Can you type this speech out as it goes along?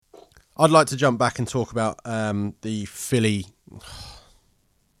I'd like to jump back and talk about the Philly.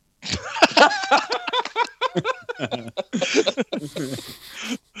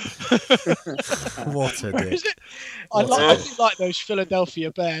 What a dick. I do like those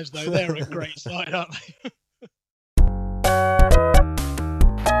Philadelphia Bears, though. They're a great side, aren't they?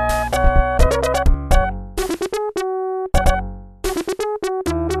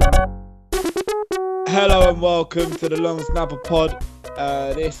 Hello and welcome to the Long Snapper Pod.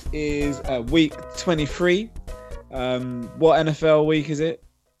 This is week 23. What NFL week is it?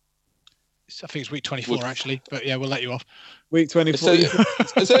 I think it's week 24, actually. But yeah, we'll let you off. Week 24. Is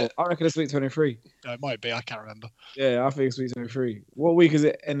it? I reckon it's week 23. No, it might be. I can't remember. Yeah, I think it's week 23. What week is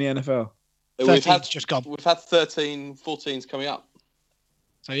it in the NFL? Just gone. We've had 13, 14s coming up.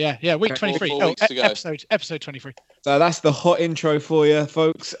 So yeah, week 23. Four weeks to go. Episode 23. So that's the hot intro for you,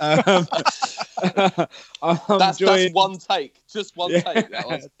 folks. That's one take. Just one take. That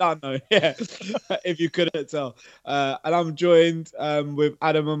was. Done though. Yeah, if you couldn't tell. And I'm joined with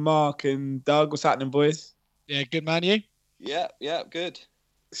Adam and Mark and Doug. What's happening, boys? Yeah, good man, you? Yeah, good.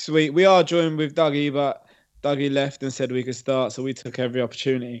 Sweet. We are joined with Dougie, but Dougie left and said we could start, so we took every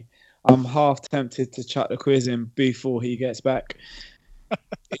opportunity. I'm half tempted to chuck the quiz in before he gets back.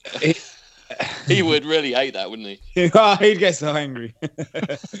 He would really hate that, wouldn't he? He'd get so angry.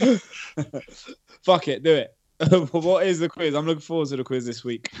 Fuck it, do it. What is the quiz? I'm looking forward to the quiz this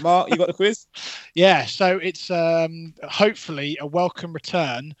week. Mark, you got the quiz? Yeah, so it's hopefully a welcome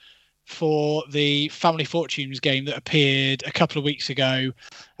return for the Family Fortunes game that appeared a couple of weeks ago,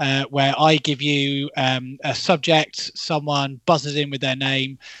 where I give you a subject, someone buzzes in with their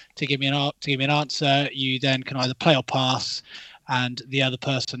name to give me an answer. You then can either play or pass, and the other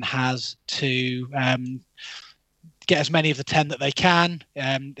person has to get as many of the 10 that they can.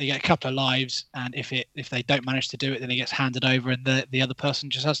 They get a couple of lives, and if they don't manage to do it, then it gets handed over, and the other person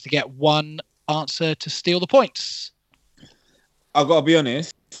just has to get one answer to steal the points. I've got to be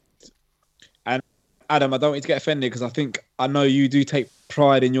honest. And Adam, I don't want you to get offended because I know you do take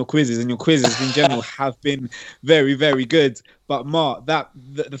pride in your quizzes, and your quizzes in general have been very, very good. But Mark,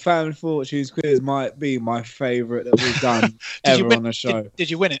 the Family Fortunes quiz might be my favourite that we've done ever on the show. Did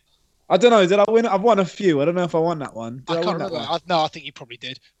you win it? I don't know. Did I win it? I've won a few. I don't know if I won that one. I can't remember. I think you probably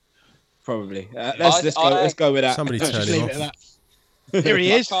did. Probably. Let's go with that. Somebody turn Just him leave off. it at that. Here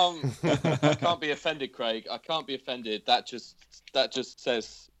he is. I can't be offended, Craig. I can't be offended. That just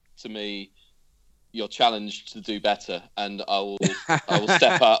says to me you're challenged to do better, and I will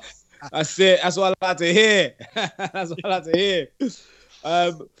step up. That's it. That's what I like to hear. That's what I like to hear.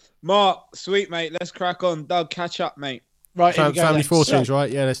 Mark, sweet mate. Let's crack on. Doug, catch up, mate. Right, here we go, Family then. Fortunes, So,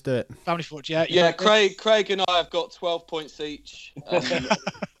 right? Yeah, let's do it. Family Fortunes, Yeah, Craig and I have got 12 points each.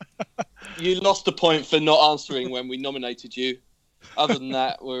 You lost a point for not answering when we nominated you. Other than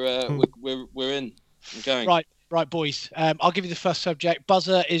that, we're in. I'm going. Right, boys. I'll give you the first subject.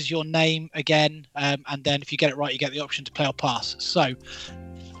 Buzzer is your name again, and then if you get it right, you get the option to play or pass. So,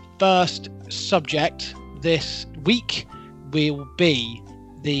 first subject this week will be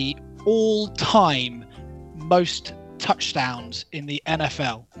the all-time most touchdowns in the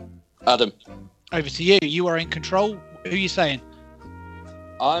NFL. Adam. Over to you. You are in control. Who are you saying?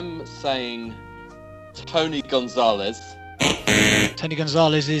 I'm saying Tony Gonzalez. Tony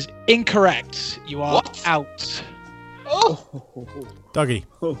Gonzalez is incorrect. You are out. Oh, Dougie.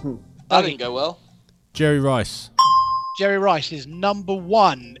 that didn't go well. Jerry Rice. Jerry Rice is number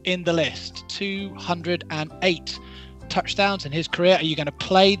one in the list. 208 touchdowns in his career. Are you going to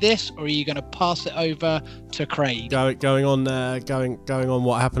play this, or are you going to pass it over to Craig? Going on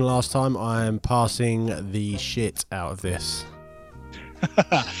what happened last time. I am passing the shit out of this.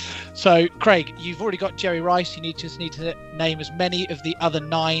 So, Craig, you've already got Jerry Rice. You just need to name as many of the other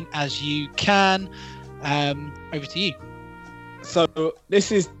 9 as you can. Over to you. So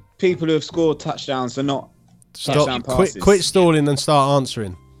this is people who have scored touchdowns, so not touchdown passes. Quit stalling and start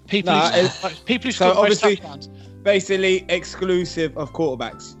answering. People who scored most touchdowns. Basically exclusive of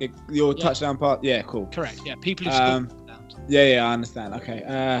quarterbacks. Your touchdown pass. Yeah, cool. Correct. Yeah, people who scored touchdowns. Yeah, I understand.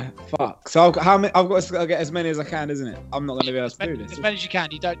 Okay. Fuck. So I've got to get as many as I can, isn't it? I'm not going to be able to do this. As many as you can.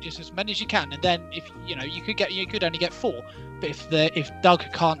 You don't just as many as you can, and then if you could only get 4. But if Doug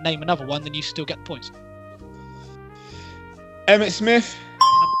can't name another one, then you still get the points. Emmitt Smith.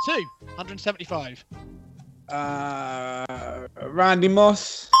 Number 2, 175. Randy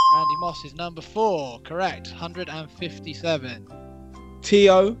Moss. Randy Moss is number 4. Correct. 157.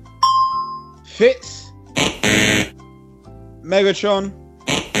 T.O. Fitz. Megatron.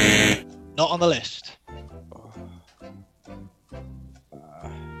 Not on the list.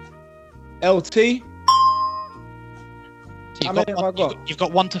 LT. How many have I got? You've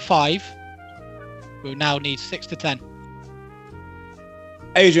got 1 to 5. We'll now need 6 to 10.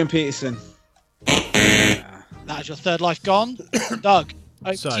 Adrian Peterson. That is your third life gone. Doug,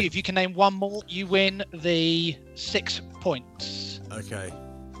 over So- to you. If you can name one more, you win the 6 points. Okay.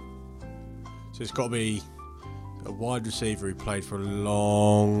 So it's got to be a wide receiver who played for a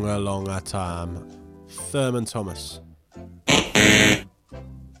long time. Thurman Thomas.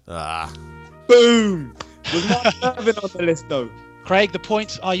 Boom! Was Mark Irvin on the list though? Craig, the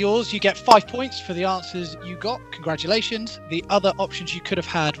points are yours. You get 5 points for the answers you got. Congratulations. The other options you could have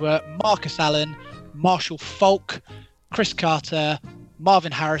had were Marcus Allen, Marshall Falk, Chris Carter,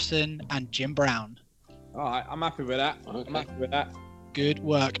 Marvin Harrison, and Jim Brown. All right, I'm happy with that. Okay. I'm happy with that. Good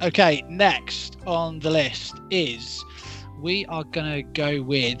work. Okay, next on the list is we are going to go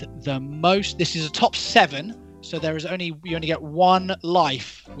with the most. This is a top 7, so you only get 1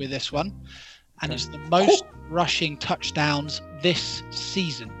 life with this one, and it's the most rushing touchdowns this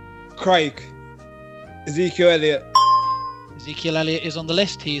season. Craig. Ezekiel Elliott. Ezekiel Elliott is on the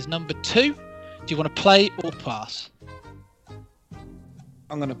list. He is number 2. Do you want to play or pass?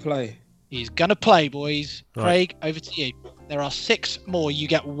 I'm gonna play. He's going to play, boys. Right. Craig, over to you. There are 6 more. You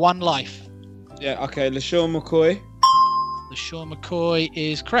get 1 life. Yeah. Okay. LaShawn McCoy. LaShawn McCoy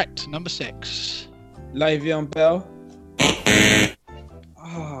is correct. Number 6. Le'Veon Bell.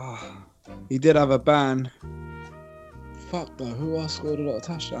 Ah, he did have a ban. Fuck though. Who else scored a lot of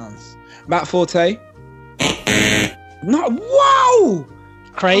touchdowns? Matt Forte. No. Wow.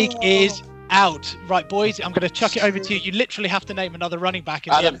 Craig Oh. is out. Right, boys, I'm going to chuck it over to you. You literally have to name another running back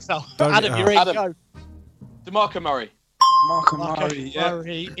in Adam. the NFL. Don't Adam, get you're in. Adam. Go. DeMarco Murray. Marco Marco Murray. Yeah.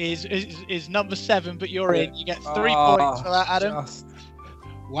 Murray is number 7, but you're in. You get 3 Ah, points for that, Adam. Just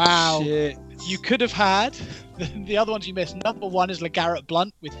Wow. shit. You could have had the other ones you missed. Number 1 is LeGarrette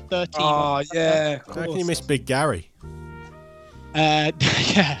Blunt with 13. Oh yeah. Of How can you course. miss Big Gary? Yeah,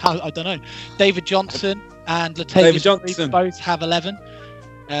 I don't know. David Johnson and David Latavius Johnson. both have 11.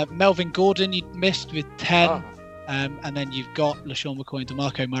 Melvin Gordon you missed with 10. Oh. And then you've got LaShawn McCoy and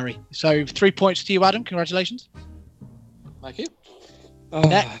DeMarco Murray. So 3 points to you, Adam. Congratulations. Thank you. Oh,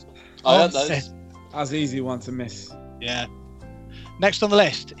 Next. I On had those. set- that's an easy one to miss. Yeah. Next on the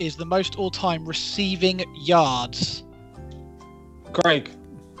list is the most all-time receiving yards. Craig.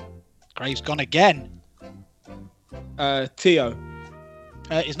 Craig's gone again. Tio.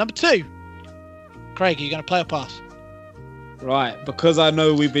 Is number 2. Craig, are you going to play or pass? Right, because I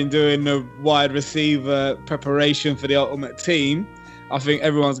know we've been doing the wide receiver preparation for the Ultimate Team, I think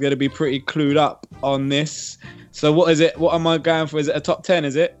everyone's going to be pretty clued up on this. So what is it? What am I going for? Is it a top 10,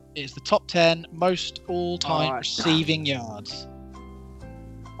 is it? It's the top 10 most all-time Alright. receiving yards.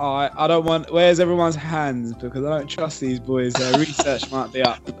 All right, I don't want... Where's everyone's hands? Because I don't trust these boys. Their research might be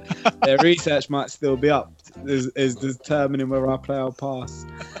up. Their research might still be up. Is determining whether I play or pass.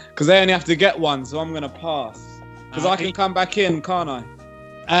 Because they only have to get one, so I'm going to pass. Because I can come back in, can't I?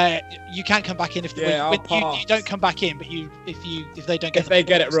 You can come back in if Yeah, I'll you pass. don't come back in, but if they don't get If they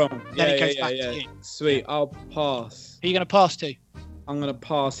get it points, wrong. then Yeah, it goes yeah, back yeah, to yeah. you. Sweet, I'll pass. Who are you going to pass to? I'm going to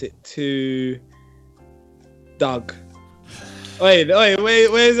pass it to Doug. Wait,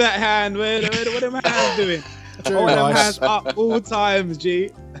 where's that hand? What are my hands doing? Jerry Oh, them Rice. hands up all times,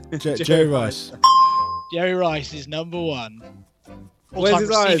 G. Jerry Rice. Jerry Rice is number 1. Where's his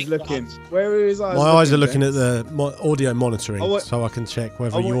All-time eyes receiving looking? yards. Where are his eyes? My eyes are looking James? at the audio monitoring, I want- so I can check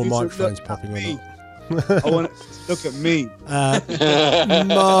whether I want your you to microphone's look popping at or me. not. I want to look at me.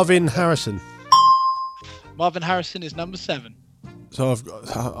 Marvin Harrison. Marvin Harrison is number 7. So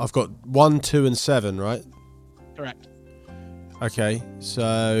I've got 1, 2, and 7, right? Correct. Okay,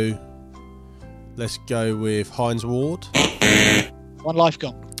 so let's go with Hines Ward. 1 life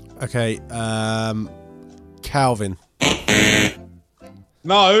gone. Okay, Calvin.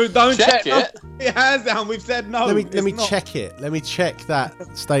 No, don't Check check. it. No, your hands down. We've said no. let me It's not. check it. Let me check that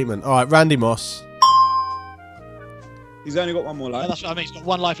statement. All right, Randy Moss. He's only got one more No, life. that's what I mean. He's got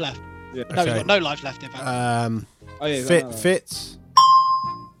 1 life left. Yeah. No, he's Okay. got no life left, in fact. Oh, yeah, Fitz.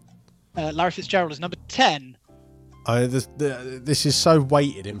 Larry Fitzgerald is number 10. This is so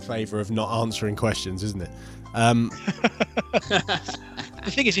weighted in favour of not answering questions, isn't it?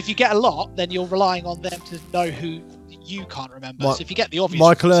 The thing is, if you get a lot, then you're relying on them to know who you can't remember. Mi- So if you get the obvious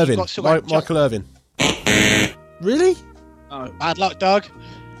Michael ones, you've Irvin. got- still got a chance. Michael Irvin. Really? No. Bad luck, Doug.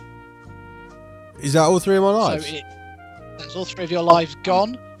 Is that all 3 of my lives? So that's all 3 of your lives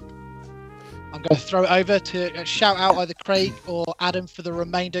gone. I'm going to throw it over to shout out either Craig or Adam for the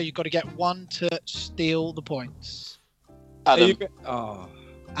remainder. You've got to get 1 to steal the points. Adam, Oh.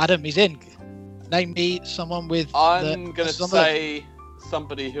 Adam, he's in. Name me someone with. I'm going to that's on the list. say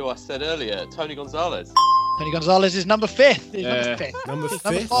somebody who I said earlier, Tony Gonzalez. Tony Gonzalez is number 5th. He's Yeah. number 5th. Number He's 5th?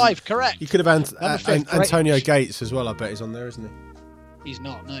 number 5, correct. You could have Number 5th, correct. Antonio Gates as well. I bet he's on there, isn't he? He's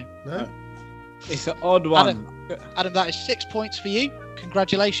not, no. No. It's an odd one. Adam, that is 6 points for you.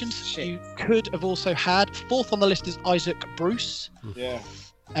 Congratulations. Shit. You could have also had 4th on the list is Isaac Bruce. Yeah.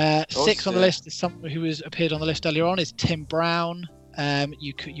 6th on the yeah. list is someone who has appeared on the list earlier on is Tim Brown.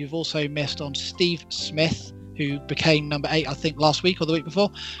 You've also missed on Steve Smith, who became number 8, I think, last week or the week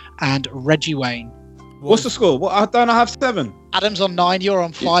before, and Reggie Wayne. What's the score? What? I don't have 7. Adam's on 9, you're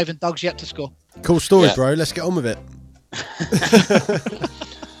on 5, and Doug's yet to score. Cool story, Yeah. bro. Let's get on with it.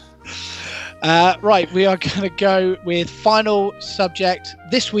 Right, we are going to go with final subject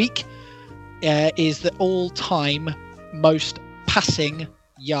this week. Is the all-time most passing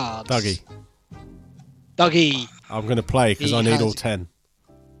yards. Dougie, I'm going to play because He I need has- all 10.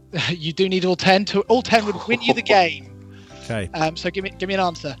 you do need all 10. All 10 would win you the game. Okay. So give me an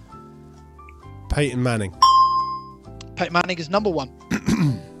answer. Peyton Manning. Peyton Manning is number 1.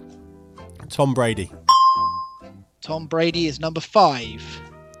 Tom Brady. Tom Brady is number 5.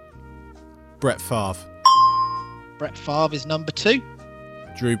 Brett Favre. Brett Favre is number 2.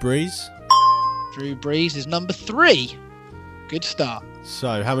 Drew Brees. Drew Brees is number 3. Good start.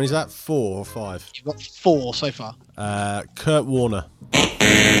 So, how many is that? 4 or 5? You've got 4 so far. Kurt Warner.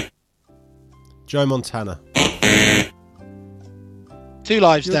 Joe Montana. 2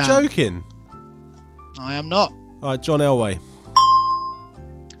 lives You're down. joking. I am not. All right, John Elway.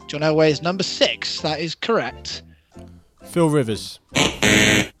 John Elway is number 6. That is correct. Phil Rivers.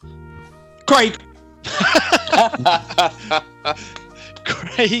 Craig.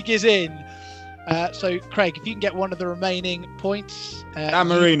 Craig is in. So, Craig, if you can get one of the remaining points. Dan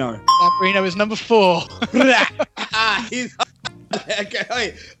Marino. Dan Marino is number 4. He's...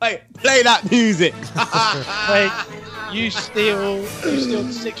 Okay, wait, play that music. Craig, you steal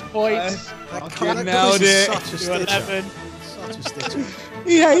the 6 points. Fucking nailed it. Such a To stitcher. 11. Such a stitcher.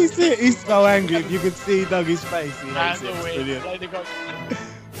 He hates it. He's so angry. If you could see Dougie's face, he And hates the it. It's win. brilliant. Play the goal.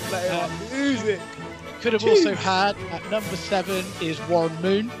 Play that music. Could have also had at number 7 is Warren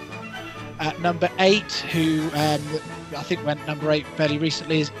Moon. At number 8, who I think went number 8 fairly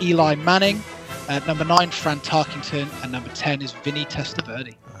recently, is Eli Manning. At number 9, Fran Tarkington, and number 10 is Vinny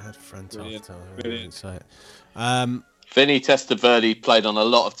Testaverde. I had Fran Brilliant. Tarkenton. I Brilliant. didn't say it. Vinny Testaverde played on a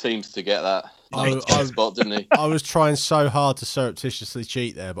lot of teams to get that spot, didn't he? I was trying so hard to surreptitiously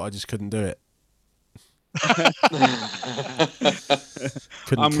cheat there, but I just couldn't do it.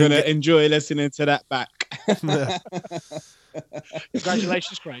 I'm going to enjoy listening to that back.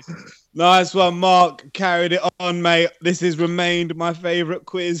 Congratulations, Craig. Nice one, Mark. Carried it on, mate. This has remained my favourite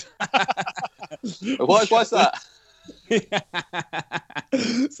quiz. Why's that?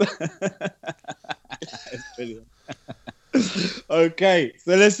 It's brilliant. Okay,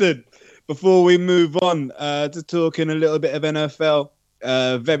 so listen, before we move on to talking a little bit of NFL,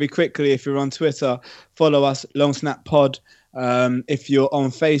 very quickly, if you're on Twitter, follow us, Long Snap Pod. If you're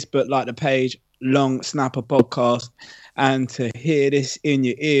on Facebook, like the page, Long Snapper Podcast. And to hear this in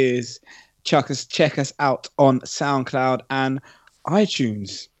your ears, check us out on SoundCloud and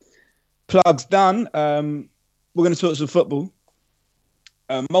iTunes. Plugs done. We're going to talk some football.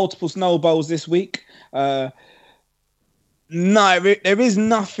 Multiple Snow Bowls this week. No, there is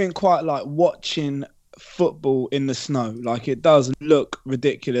nothing quite like watching football in the snow. Like, it does look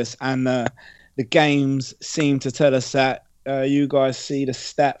ridiculous, and the games seem to tell us that. You guys see the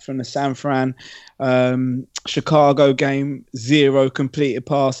stat from the San Fran Chicago game, 0 completed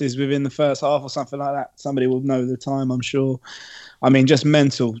passes within the first half or something like that. Somebody will know the time, I'm sure. I mean, just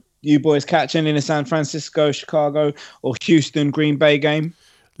mental. You boys catching in the San Francisco, Chicago, or Houston, Green Bay game?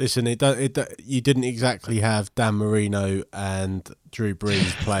 Listen, you didn't exactly have Dan Marino and Drew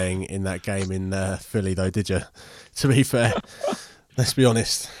Brees playing in that game in Philly, though, did you? To be fair, let's be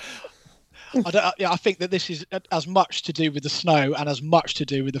honest. I think that this is as much to do with the snow and as much to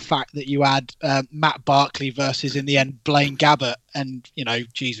do with the fact that you had Matt Barkley versus, in the end, Blaine Gabbert, and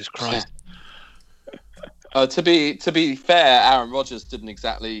Jesus Christ. To be fair, Aaron Rodgers didn't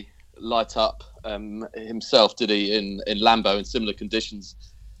exactly light up himself, did he? In Lambeau in similar conditions.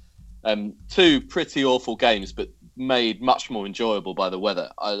 2 pretty awful games, but made much more enjoyable by the weather.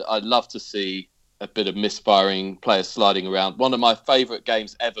 I'd love to see a bit of misfiring, players sliding around. One of my favourite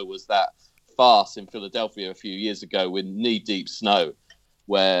games ever was that farce in Philadelphia a few years ago with knee-deep snow,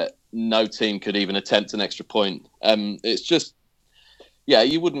 where no team could even attempt an extra point. It's just,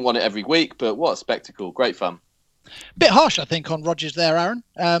 you wouldn't want it every week, but what a spectacle. Great fun. Bit harsh, I think, on Rodgers there, Aaron.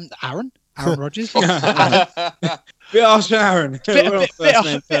 Aaron Rodgers. Bit harsh for Aaron.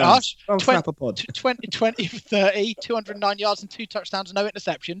 Bit harsh. Don't snap a pod. 20 for 30, 209 yards and 2 touchdowns, no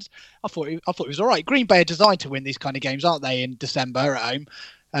interceptions. I thought he was all right. Green Bay are designed to win these kind of games, aren't they, in December at home?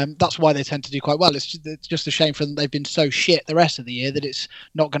 That's why they tend to do quite well. It's just a shame for them they've been so shit the rest of the year that it's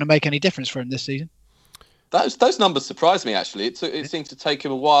not going to make any difference for them this season. Those numbers surprised me, actually. It seemed to take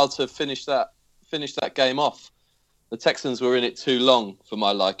him a while to finish that game off. The Texans were in it too long for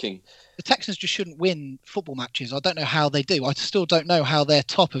my liking. The Texans just shouldn't win football matches. I don't know how they do. I still don't know how they're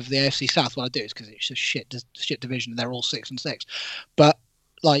top of the AFC South. Well, I do. It's because it's a shit division and they're all 6-6. But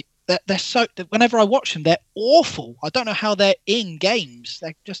like they're so. Whenever I watch them, they're awful. I don't know how they're in games.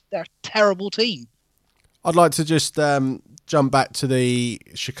 They're a terrible team. I'd like to just jump back to the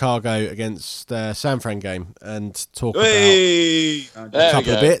Chicago against San Fran game and talk about a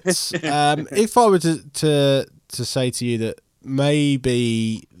couple of bits. If I were to say to you that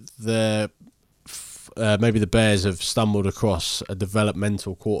maybe the Bears have stumbled across a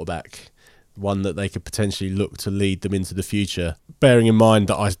developmental quarterback, one that they could potentially look to lead them into the future, bearing in mind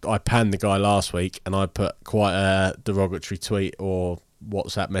that I panned the guy last week and I put quite a derogatory tweet or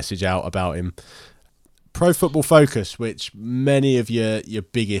WhatsApp message out about him. Pro Football Focus, which many of your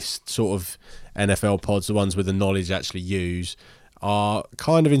biggest sort of NFL pods, the ones with the knowledge, actually use, are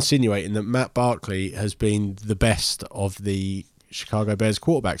kind of insinuating that Matt Barkley has been the best of the Chicago Bears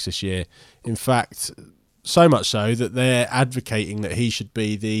quarterbacks this year. In fact, so much so that they're advocating that he should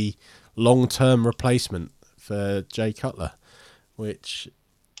be the long-term replacement for Jay Cutler, which,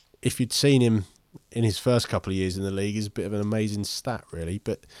 if you'd seen him in his first couple of years in the league, is a bit of an amazing stat, really.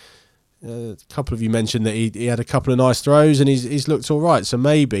 But a couple of you mentioned that he had a couple of nice throws and he's looked all right. So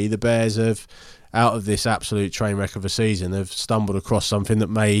maybe the Bears have, out of this absolute train wreck of a season, have stumbled across something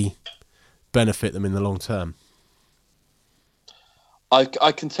that may benefit them in the long term. I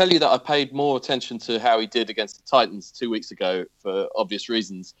can tell you that I paid more attention to how he did against the Titans 2 weeks ago for obvious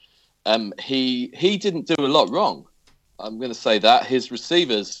reasons. He didn't do a lot wrong. I'm going to say that. His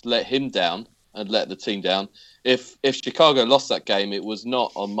receivers let him down and let the team down. If Chicago lost that game, it was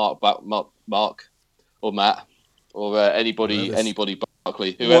not on Mark or Matt or anybody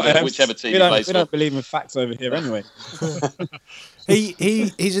Barkley, whichever team he plays for. We don't believe in facts over here anyway.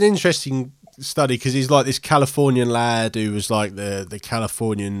 He's an interesting study because he's like this Californian lad who was like the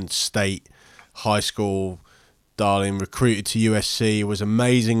Californian state high school darling, recruited to USC, was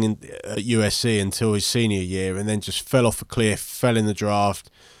amazing at USC until his senior year, and then just fell off a cliff, fell in the draft,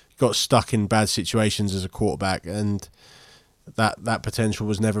 got stuck in bad situations as a quarterback, and that potential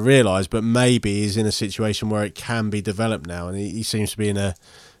was never realised. But maybe he's in a situation where it can be developed now, and he seems to be in a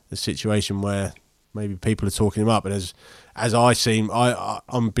situation where maybe people are talking him up. And as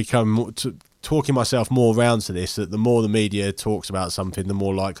I'm becoming talking myself more around to this, that the more the media talks about something, the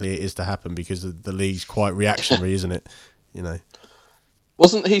more likely it is to happen, because the league's quite reactionary, isn't it? You know,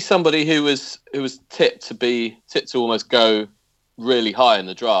 wasn't he somebody who was tipped to almost go really high in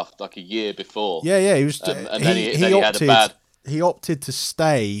the draft like a year before? Yeah, he was. And then he had a bad. He opted to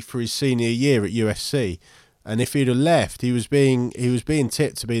stay for his senior year at USC, and if he'd have left, he was being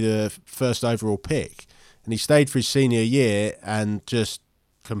tipped to be the first overall pick, and he stayed for his senior year and just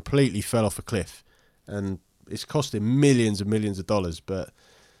completely fell off a cliff, and it's cost him millions and millions of dollars. But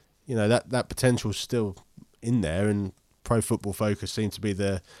you know that potential's still in there, and Pro Football Focus seems to be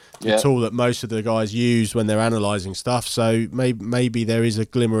the tool that most of the guys use when they're analysing stuff. So maybe there is a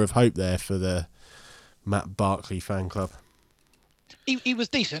glimmer of hope there for the Matt Barkley fan club. He was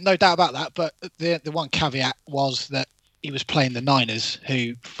decent, no doubt about that. But the one caveat was that he was playing the Niners,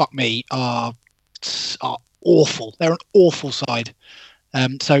 who, fuck me, are awful. They're an awful side.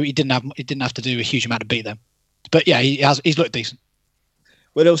 So he didn't have to do a huge amount to beat them. But yeah, he's looked decent.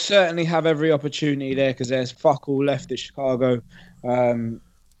 Well, they'll certainly have every opportunity there because there's fuck all left at Chicago.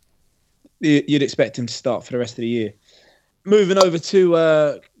 You'd expect him to start for the rest of the year. Moving over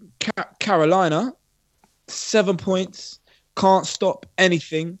to Carolina, 7 points, can't stop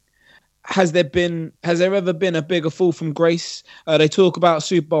anything. Has there ever been a bigger fall from grace? They talk about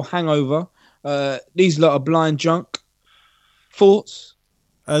Super Bowl hangover. These lot are blind drunk. Thoughts?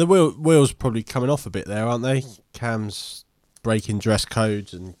 The wheels probably coming off a bit there, aren't they? Cam's breaking dress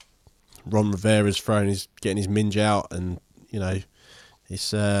codes, and Ron Rivera's getting his minge out, and you know,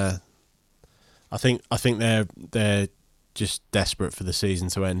 it's. I think they're just desperate for the season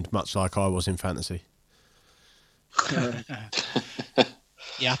to end, much like I was in fantasy.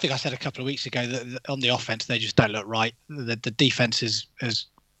 Yeah, I think I said a couple of weeks ago that on the offense they just don't look right. The defense has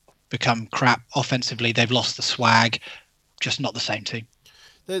become crap. Offensively, they've lost the swag. Just not the same team.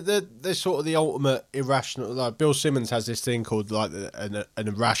 They're sort of the ultimate irrational. Like Bill Simmons has this thing called like an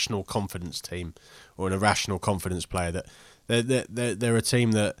irrational confidence team, or an irrational confidence player. That they're a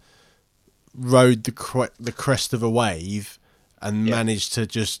team that rode the crest of a wave and managed to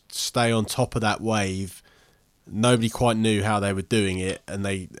just stay on top of that wave. Nobody quite knew how they were doing it,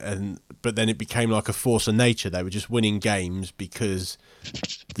 but then it became like a force of nature. They were just winning games because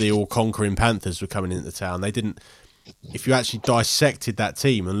the all-conquering Panthers were coming into town. They didn't. If you actually dissected that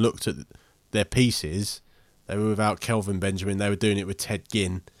team and looked at their pieces, they were without Kelvin Benjamin. They were doing it with Ted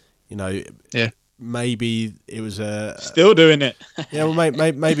Ginn. Maybe it was still doing it. Yeah, well,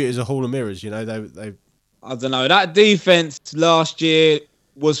 maybe it was a Hall of Mirrors. They. I don't know. That defense last year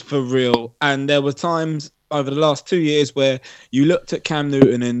was for real, and there were times over the last 2 years where you looked at Cam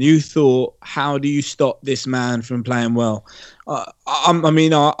Newton and you thought, how do you stop this man from playing well?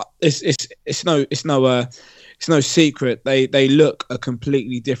 It's no secret. They look a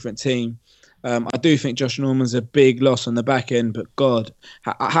completely different team. I do think Josh Norman's a big loss on the back end, but God,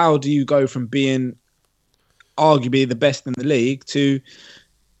 how do you go from being arguably the best in the league to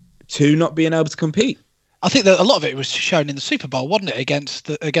not being able to compete? I think that a lot of it was shown in the Super Bowl, wasn't it, against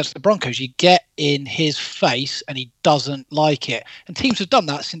the Broncos? You get in his face and he doesn't like it. And teams have done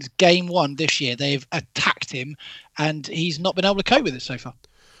that since game one this year. They've attacked him and he's not been able to cope with it so far.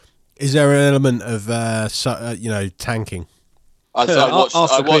 Is there an element of tanking? I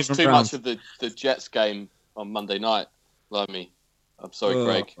watched too much of the Jets game on Monday night. Blimey. I'm sorry,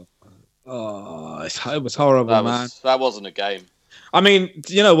 Greg. It was horrible, man. That wasn't a game. I mean,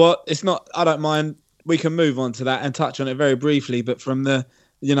 you know what? It's not. I don't mind. We can move on to that and touch on it very briefly. But from the,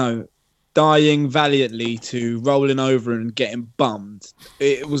 dying valiantly to rolling over and getting bummed,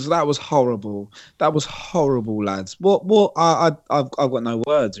 that was horrible. That was horrible, lads. What? I've got no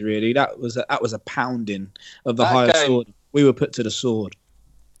words really. That was a pounding of the highest sword. We were put to the sword.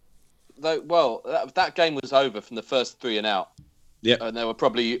 That game was over from the first 3 and out. Yeah, and there were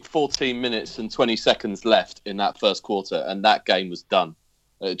probably 14 minutes and 20 seconds left in that first quarter, and that game was done.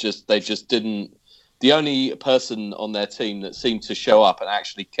 They just didn't. The only person on their team that seemed to show up and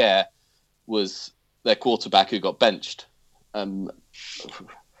actually care was their quarterback, who got benched,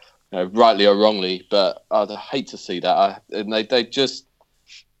 rightly or wrongly. But I'd hate to see that. They just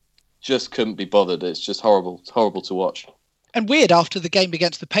couldn't be bothered. It's just horrible. It's horrible to watch. And weird after the game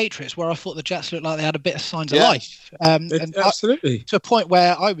against the Patriots, where I thought the Jets looked like they had a bit of signs of life. Absolutely. To a point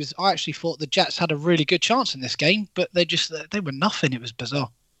where I actually thought the Jets had a really good chance in this game, but they were nothing. It was bizarre.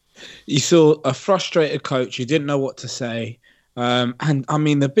 You saw a frustrated coach who didn't know what to say. And I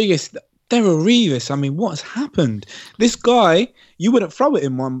mean, the biggest, Darrelle Revis. I mean, what has happened? This guy, you wouldn't throw it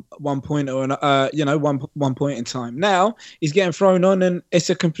in one point or one point in time. Now he's getting thrown on, and it's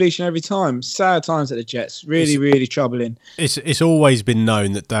a completion every time. Sad times at the Jets. Really, really troubling. It's always been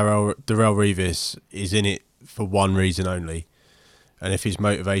known that Darrelle Revis is in it for one reason only, and if his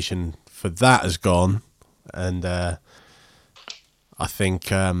motivation for that has gone, and I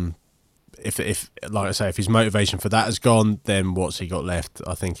think if like I say, if his motivation for that has gone, then what's he got left?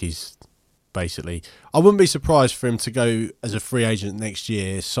 I think he's basically. I wouldn't be surprised for him to go as a free agent next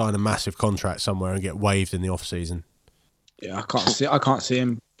year, sign a massive contract somewhere, and get waived in the off season. Yeah, I can't see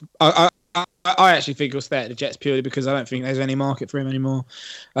him. I actually think he'll stay at the Jets purely because I don't think there's any market for him anymore.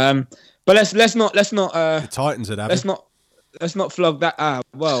 But let's not. The Titans would have. Let's not flog that.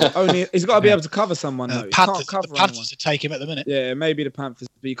 Well, only he's got to be able to cover someone. Though. The Panthers would take him at the minute. Yeah, maybe the Panthers,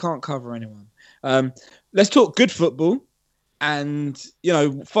 but you can't cover anyone. Let's talk good football, and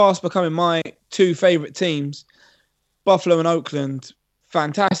fast becoming my two favourite teams, Buffalo and Oakland.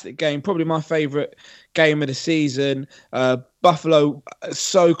 Fantastic game, probably my favourite game of the season. Buffalo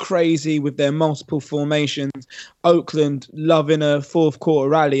so crazy with their multiple formations. Oakland loving a fourth quarter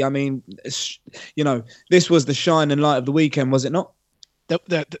rally. I mean, this was the shining light of the weekend, was it not?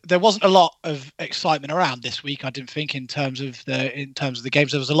 There wasn't a lot of excitement around this week, I didn't think, in terms of the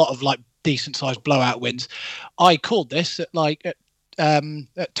games. There was a lot of decent sized blowout wins. I called this at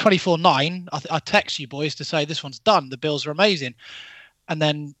 24-9. I text you boys to say this one's done. The Bills are amazing. And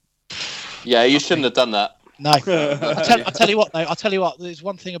then, you shouldn't have done that. No, I'll tell you what. Though I'll tell you what. There's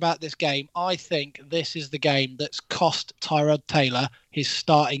one thing about this game. I think this is the game that's cost Tyrod Taylor his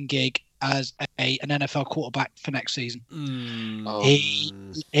starting gig as an NFL quarterback for next season.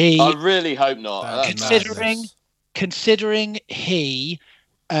 I really hope not. Considering he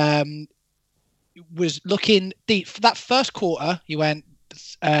was looking deep for that first quarter, he went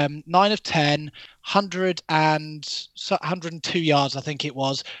 9 of 10. 102 yards, I think it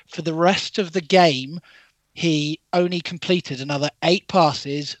was. For the rest of the game, he only completed another 8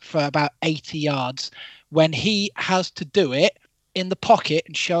 passes for about 80 yards. When he has to do it, in the pocket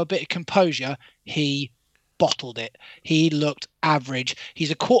and show a bit of composure, he bottled it. He looked average. He's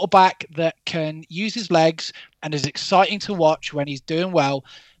a quarterback that can use his legs and is exciting to watch when he's doing well,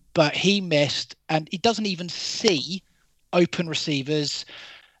 but he missed, and he doesn't even see open receivers.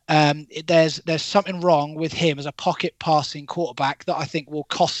 There's something wrong with him as a pocket passing quarterback that I think will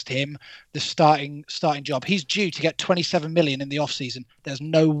cost him the starting job. He's due to get 27 million in the offseason. There's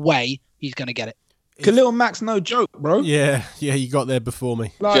no way he's going to get it. Khalil Mack's no joke, bro. Yeah, you got there before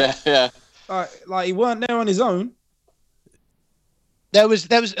me. Yeah. Like he weren't there on his own. There were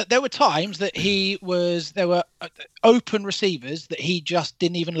times that there were open receivers that he just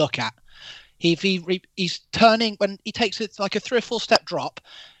didn't even look at. He's turning when he takes it like a 3 or 4 step drop,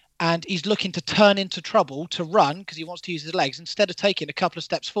 and he's looking to turn into trouble to run because he wants to use his legs instead of taking a couple of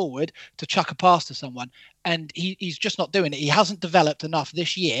steps forward to chuck a pass to someone. And he's just not doing it. He hasn't developed enough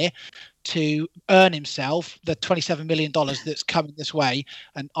this year to earn himself the $27 million that's coming this way.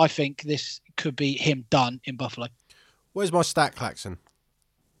 And I think this could be him done in Buffalo. Where's my stat klaxon?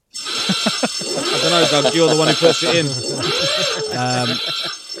 I don't know, Doug. You're the one who puts it in.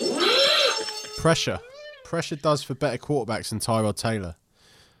 Pressure does for better quarterbacks than Tyrod Taylor.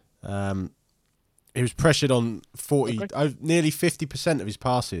 He was pressured on nearly 50% of his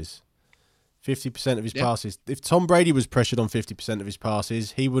passes. 50% of his passes. If Tom Brady was pressured on 50% of his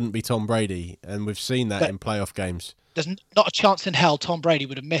passes, he wouldn't be Tom Brady, and we've seen that in playoff games. There's not a chance in hell Tom Brady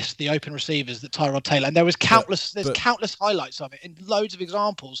would have missed the open receivers that Tyrod Taylor. And there was countless highlights of it and loads of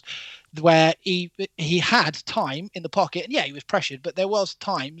examples where he had time in the pocket. And he was pressured, but there was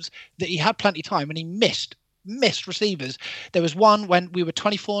times that he had plenty of time and he missed receivers. There was one when we were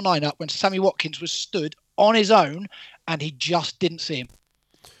 24-9 up when Sammy Watkins was stood on his own and he just didn't see him.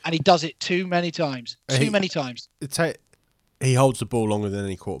 And he does it too many times. Many times. He holds the ball longer than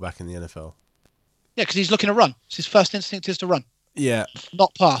any quarterback in the NFL. Yeah, because he's looking to run. His first instinct is to run. Yeah.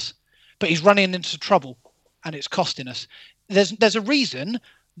 Not pass. But he's running into trouble, and it's costing us. There's a reason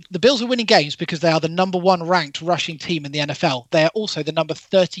the Bills are winning games because they are the number 1 ranked rushing team in the NFL. They are also the number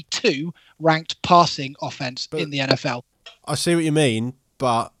 32 ranked passing offense in the NFL. I see what you mean,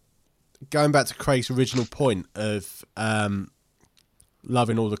 but going back to Craig's original point of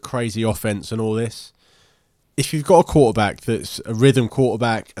loving all the crazy offense and all this, if you've got a quarterback that's a rhythm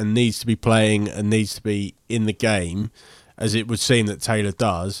quarterback and needs to be playing and needs to be in the game, as it would seem that Taylor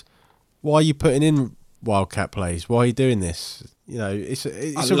does, why are you putting in wildcat plays? Why are you doing this? You know,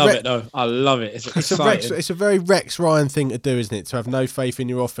 I love it though. I love it. It's exciting. It's a very Rex Ryan thing to do, isn't it? To have no faith in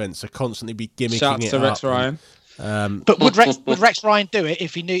your offense, to constantly be gimmicking Shout it to up. Rex Ryan. But would Rex Ryan do it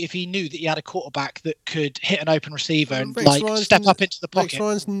if he knew that he had a quarterback that could hit an open receiver and step up into the pocket? Rex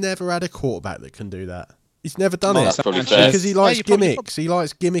Ryan's never had a quarterback that can do that. He's never done it because he likes gimmicks. He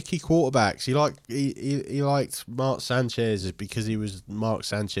likes gimmicky quarterbacks. He liked Mark Sanchez because he was Mark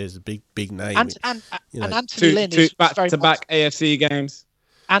Sanchez, a big name. And Anthony Lynn is back-to-back AFC games.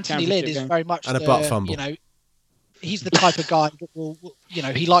 Anthony Lynn is very much a butt fumble. You know, he's the type of guy that will,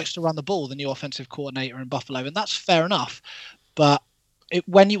 he likes to run the ball, the new offensive coordinator in Buffalo, and that's fair enough. But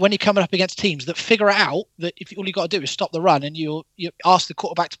when you're coming up against teams that figure it out, that if all you got to do is stop the run and you ask the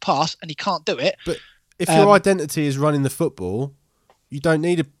quarterback to pass and he can't do it. But if your identity is running the football, you don't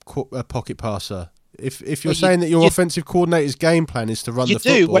need a pocket passer. If you're saying that your offensive coordinator's game plan is to run the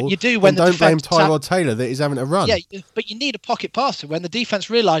football, then don't blame Tyrod Taylor that he's having to run. Yeah, but you need a pocket passer when the defense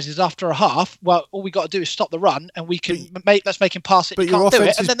realises after a half, well, all we got to do is stop the run and we can let's make him pass it. But you can't do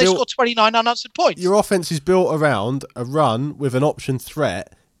it, and then they score 29 unanswered points. Your offense is built around a run with an option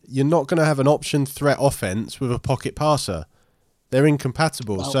threat. You're not going to have an option threat offense with a pocket passer. They're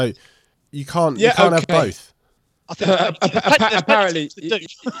incompatible. So you can't have both. Apparently,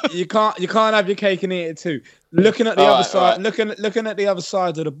 you can't have your cake and eat it too. Looking at the other side, looking at the other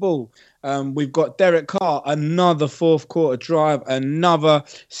side of the ball, we've got Derek Carr, another fourth quarter drive, another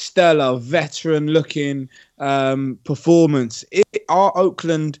stellar veteran-looking performance. Are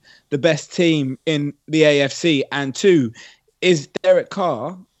Oakland the best team in the AFC? And 2, is Derek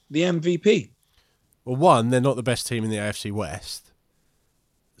Carr the MVP? Well, 1, they're not the best team in the AFC West.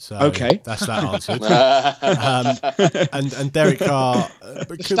 So that's that answered. And Derek Carr.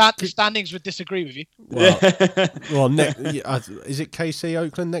 The standings would disagree with you. Well, is it KC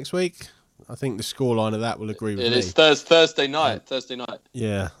Oakland next week? I think the scoreline of that will agree with me. It is Thursday night. Thursday night.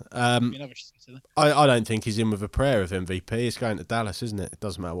 Yeah. I don't think he's in with a prayer of MVP. It's going to Dallas, isn't it? It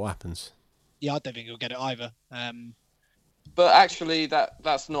doesn't matter what happens. Yeah, I don't think he'll get it either. But actually,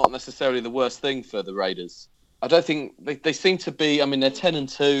 that's not necessarily the worst thing for the Raiders. I don't think they seem to be. I mean, they're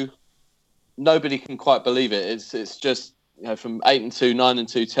 10-2. Nobody can quite believe it. It's just from 8-2,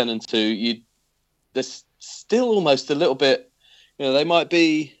 9-2, 10-2. There's still almost a little bit they might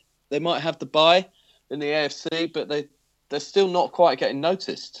have the bye in the AFC, but they're still not quite getting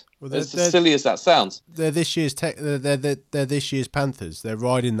noticed. Well, as silly as that sounds, they're this year's they're this year's Panthers. They're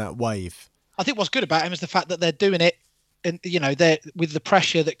riding that wave. I think what's good about him is the fact that they're doing it, and they're with the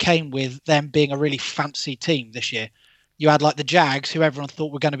pressure that came with them being a really fancy team this year. You had like the Jags, who everyone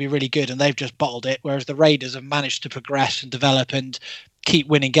thought were going to be really good, and they've just bottled it. Whereas the Raiders have managed to progress and develop and keep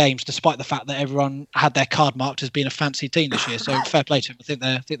winning games, despite the fact that everyone had their card marked as being a fancy team this year. So fair play to them.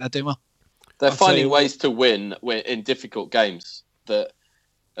 I think they're doing well. They're finding ways to win in difficult games. That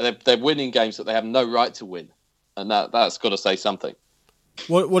they're winning games that they have no right to win, and that's got to say something.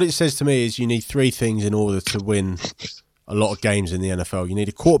 What it says to me is you need three things in order to win a lot of games in the NFL. You need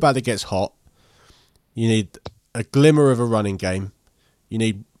a quarterback that gets hot. You need a glimmer of a running game. You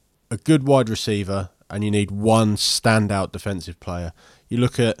need a good wide receiver, and you need one standout defensive player. You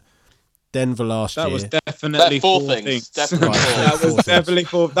look at Denver last year. That was definitely four things. Definitely four. That was definitely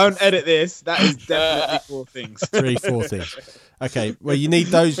four. Don't edit this. That is definitely 4 things. 4 things. Okay, well, you need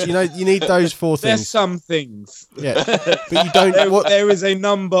those. You need those 4 things. There's some things. Yeah, but you don't. There is a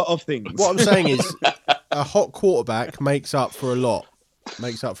number of things. What I'm saying is, a hot quarterback makes up for a lot.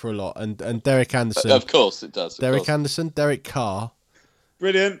 And Derek Anderson. Of course, it does. Derek Anderson, Derek Carr.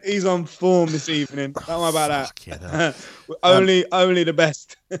 Brilliant. He's on form this evening. Don't worry about that. Yeah, only the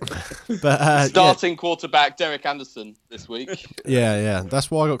best. But starting quarterback Derek Anderson this week. Yeah. That's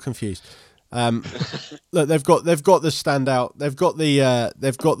why I got confused. Look, they've got the standout. They've got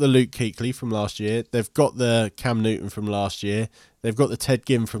the Luke Kuechly from last year. They've got the Cam Newton from last year. They've got the Ted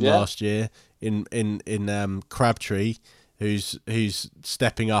Ginn from last year in Crabtree, who's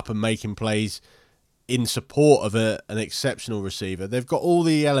stepping up and making plays in support of an exceptional receiver. They've got all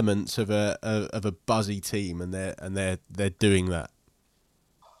the elements of a buzzy team, and they're doing that.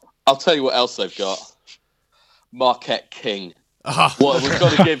 I'll tell you what else they've got. Marquette King. We've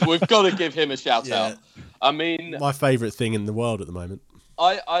got to give him a shout out. I mean, my favourite thing in the world at the moment.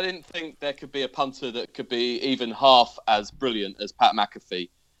 I didn't think there could be a punter that could be even half as brilliant as Pat McAfee.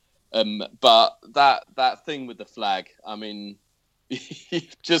 But that thing with the flag, I mean,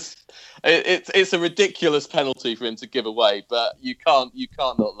 it's a ridiculous penalty for him to give away, but you can't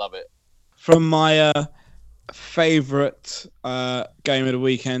not love it. From my favourite game of the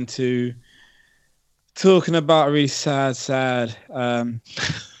weekend to talking about a really sad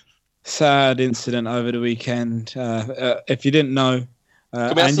incident over the weekend. If you didn't know,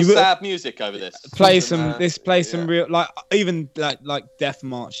 can we have some sad music over this? Play some real, like, even like Death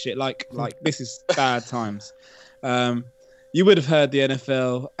March shit. Like this is bad times. You would have heard the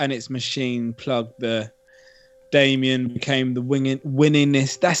NFL and its machine plug the Damien became the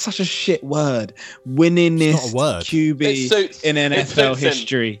winningest. That's such a shit word. Winningest QB in NFL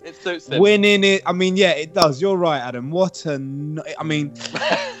history. It suits him. Winning it. I mean, yeah, it does. You're right, Adam.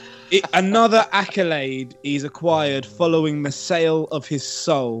 Another accolade he's acquired following the sale of his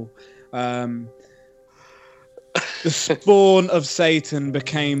soul. The spawn of Satan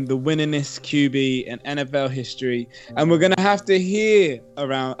became the winningest QB in NFL history, and we're going to have to hear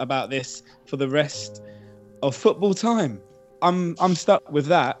about this for the rest of football time. I'm stuck with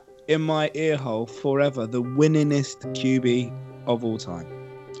that in my ear hole forever. The winningest QB of all time.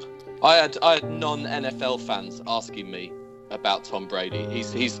 I had non-NFL fans asking me about Tom Brady.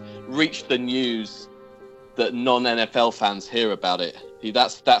 He's reached the news that non-NFL fans hear about it.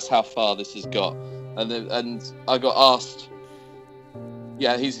 That's how far this has got. And I got asked.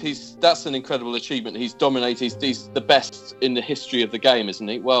 Yeah, that's an incredible achievement. He's dominated. He's the best in the history of the game, isn't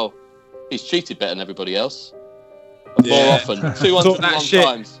he? Well, he's cheated better than everybody else. More often, 201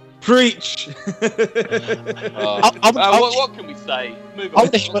 times. Preach. What can we say? Move on.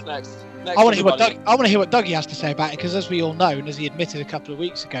 What's next? I want to hear what Dougie has to say about it, because as we all know, and as he admitted a couple of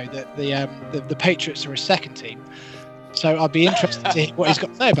weeks ago, that the Patriots are his second team. So I'd be interested to hear what he's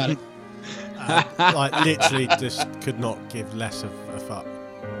got to say about it. Literally just could not give less of a fuck.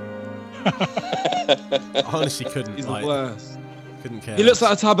 I honestly couldn't. He's the worst. Couldn't care. He looks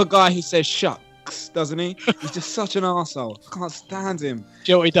like the type of guy who says shucks, doesn't he? He's just such an arsehole. I can't stand him. Do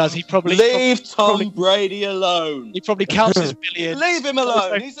you know what he does? He probably leave Tom Brady alone. He probably counts his millions. Leave him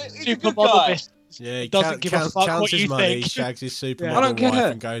alone. He's a good guy. Yeah, he doesn't give a fuck counts what his you money, think. shags his supermodel I don't care.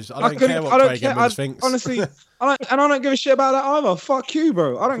 wife and goes, I don't care what Craig Edmonds thinks. Honestly, I don't give a shit about that either. Fuck you,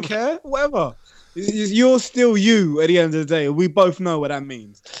 bro. I don't care. Whatever. You're still you at the end of the day. We both know what that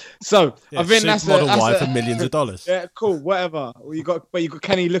means. So I think that's supermodel wife for millions of dollars. Yeah, cool. Whatever.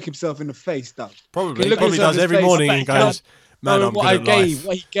 Can he look himself in the face, though? Probably does every morning and goes, Man, I'm what good at life.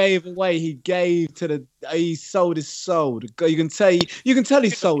 What he gave away, he sold his soul. You can tell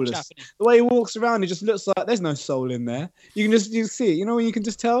he's soulless. The way he walks around, he just looks like there's no soul in there. You see it. You know when you can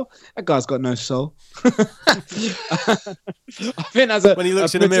just tell that guy's got no soul. I think when he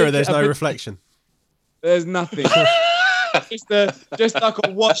looks in the mirror, there's no reflection. There's nothing. just like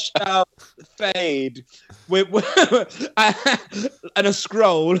a washed out fade with and a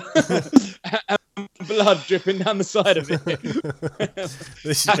scroll and blood dripping down the side of it.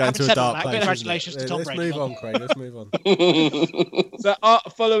 This is going to a dark place. Congratulations to Tom Brady. Let's move on, Craig. Let's move on. So,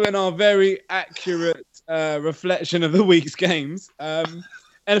 following our very accurate reflection of the week's games,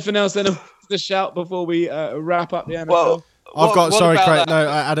 anything else to shout before we wrap up the NFL? Well, sorry, Craig. No,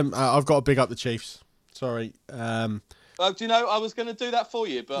 Adam, I've got to big up the Chiefs. Sorry. Well, do you know, I was going to do that for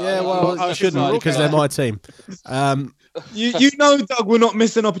you, but I shouldn't because they're my team. You know, Doug will not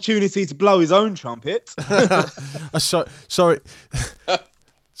miss an opportunity to blow his own trumpet. Sorry.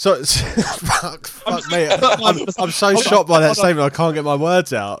 So, fuck me. I'm so shocked by that statement. I can't get my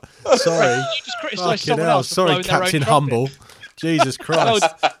words out. Sorry. You just criticised someone else. Sorry, Captain Humble. Jesus Christ.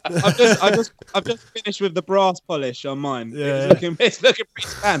 I've just finished with the brass polish on mine. Yeah. It's looking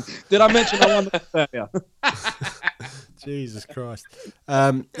pretty tan. Did I mention I won the earlier? Jesus Christ.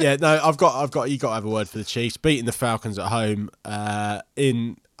 No, I've got you got to have a word for the Chiefs beating the Falcons at home.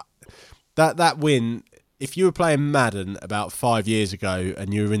 In that win, if you were playing Madden about 5 years ago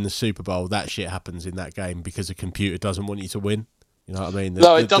and you were in the Super Bowl, that shit happens in that game because the computer doesn't want you to win. You know what I mean?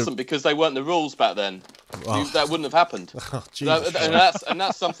 It doesn't because they weren't the rules back then. That wouldn't have happened. Oh, Jesus. And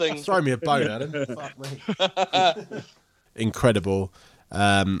that's something. Throw me a bone, Adam. Fuck me. Incredible.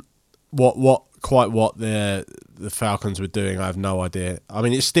 What the Falcons were doing, I have no idea. I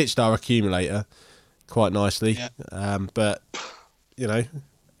mean, it stitched our accumulator quite nicely, but you know,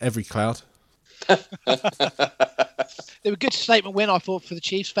 every cloud. They were a good statement win, I thought, for the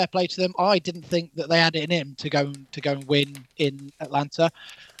Chiefs. Fair play to them. I didn't think that they had it in him to go and win in Atlanta.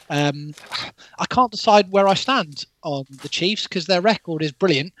 I can't decide where I stand on the Chiefs because their record is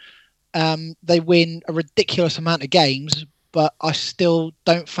brilliant. They win a ridiculous amount of games, but I still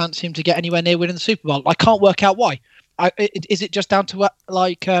don't fancy him to get anywhere near winning the Super Bowl. I can't work out why. Is it just down to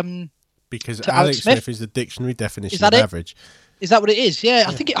because to Alex Smith is the dictionary definition of average. Is that what it is? Yeah,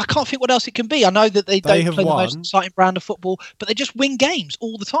 I can't think what else it can be. I know that they don't play the most exciting brand of football, but they just win games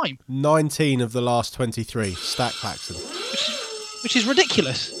all the time. 19 of the last 23. Stat Claxton. Which is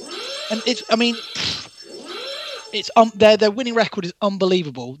ridiculous. And their winning record is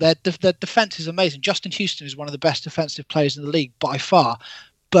unbelievable. Their defense is amazing. Justin Houston is one of the best defensive players in the league by far.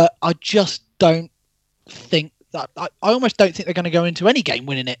 But I just don't think that I almost don't think they're going to go into any game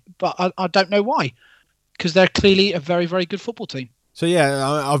winning it. But I don't know why. Because they're clearly a very, very good football team. So yeah,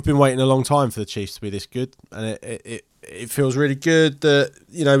 I've been waiting a long time for the Chiefs to be this good, and it feels really good that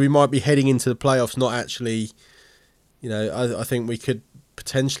we might be heading into the playoffs. Not actually, I think we could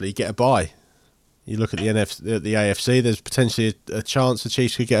potentially get a bye. You look at the AFC. There's potentially a chance the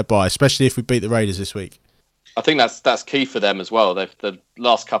Chiefs could get a bye, especially if we beat the Raiders this week. I think that's key for them as well. They've the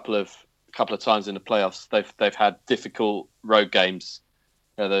last couple of times in the playoffs, they've had difficult road games.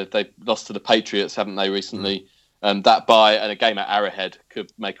 They lost to the Patriots, haven't they, recently? That bye and a game at Arrowhead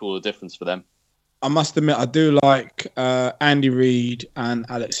could make all the difference for them. I must admit, I do like Andy Reid and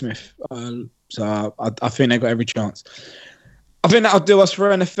Alex Smith. So I think they've got every chance. I think that'll do us for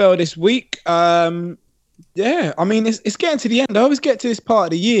NFL this week. I mean, it's getting to the end. I always get to this part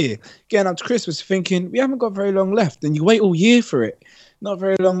of the year, getting up to Christmas, thinking we haven't got very long left. And you wait all year for it. Not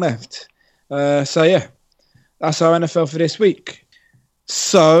very long left. That's our NFL for this week.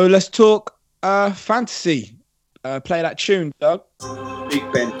 So let's talk fantasy. Play that tune, Doug. Big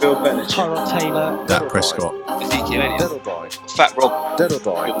Ben, Bill Belichick, Tyrod Taylor, Dak Prescott, Ezekiel Elliott, Fat Rob,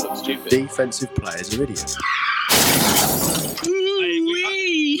 defensive players are idiots.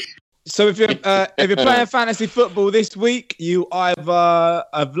 So if you're playing fantasy football this week, you either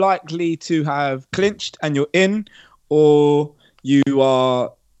are likely to have clinched and you're in, or you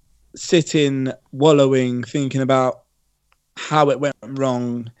are sitting, wallowing, thinking about how it went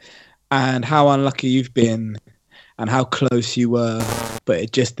wrong and how unlucky you've been and how close you were, but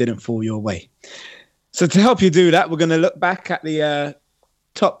it just didn't fall your way. So to help you do that, we're going to look back at the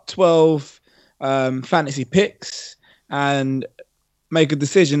top 12 fantasy picks and make a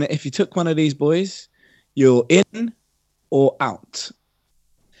decision that if you took one of these boys, you're in or out.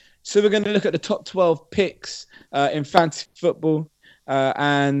 So we're going to look at the top 12 picks in fantasy football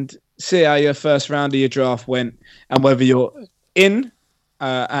and see how your first round of your draft went and whether you're in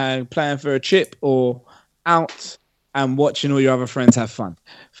and playing for a chip or out and watching all your other friends have fun.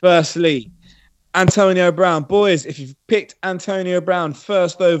 Firstly, Antonio Brown. Boys, if you've picked Antonio Brown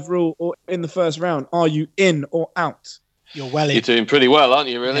first overall or in the first round, are you in or out? You're well in. You're doing pretty well, aren't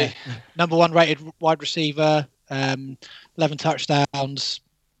you, really? Yeah. Number 1 rated wide receiver, 11 touchdowns.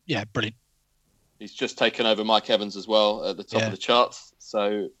 Yeah, brilliant. He's just taken over Mike Evans as well at the top of the charts.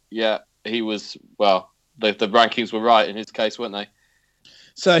 So, yeah, he was, well, the rankings were right in his case, weren't they?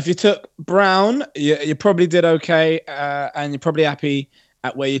 So if you took Brown, you probably did okay, and you're probably happy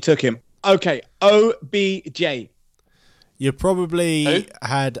at where you took him. Okay, OBJ. You probably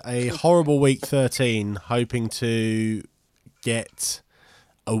had a horrible week 13, hoping to get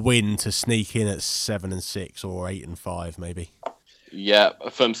a win to sneak in at 7-6 or 8-5, maybe. Yeah,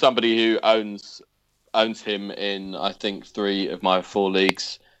 from somebody who owns him in, I think, 3 of my 4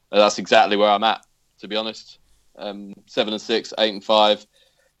 leagues. That's exactly where I'm at, to be honest. 7-6, 8-5.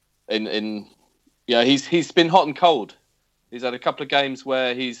 He's been hot and cold. He's had a couple of games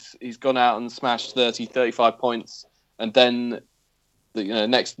where he's gone out and smashed 30, 35 points, and then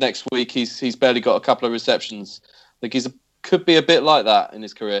next week he's barely got a couple of receptions. I think could be a bit like that in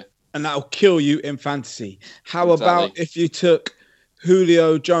his career, and that'll kill you in fantasy. How about if you took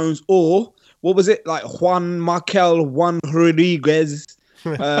Julio Jones, or what was it, like Juan Rodriguez?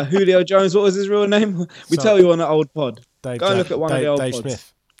 Julio Jones, what was his real name? We tell you on the old pod. Go look at one of the old Dave pods.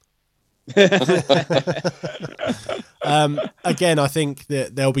 Smith. Again, I think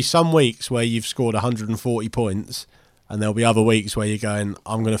that there'll be some weeks where you've scored 140 points, and there'll be other weeks where you're going,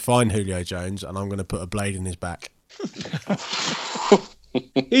 I'm going to find Julio Jones and I'm going to put a blade in his back.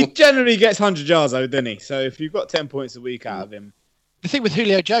 He generally gets 100 yards though, doesn't he? So if you've got 10 points a week out of him. The thing with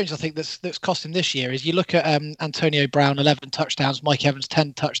Julio Jones, I think that's cost him this year is you look at Antonio Brown, 11 touchdowns, Mike Evans,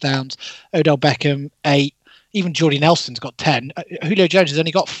 10 touchdowns, Odell Beckham, 8. Even Jordy Nelson's got 10. Julio Jones has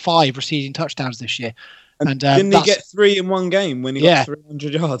only got 5 receiving touchdowns this year. And didn't he get 3 in one game when he got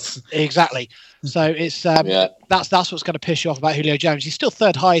 300 yards? Exactly. So it's that's what's going to piss you off about Julio Jones. He's still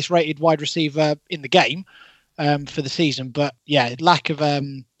 3rd highest rated wide receiver in the game for the season, but lack of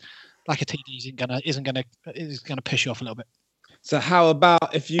TD is gonna piss you off a little bit. So how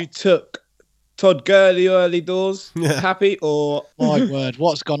about if you took Todd Gurley early doors? Happy or my word,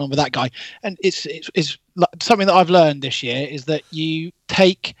 what's gone on with that guy? And it's something that I've learned this year is that you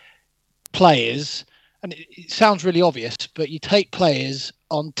take players, and it sounds really obvious, but you take players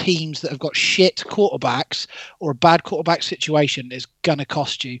on teams that have got shit quarterbacks or a bad quarterback situation is gonna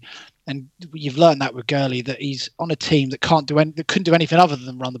cost you. And you've learned that with Gurley, that he's on a team that couldn't do anything other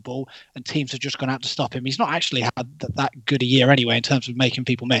than run the ball, and teams have just gone out to stop him. He's not actually had that good a year anyway in terms of making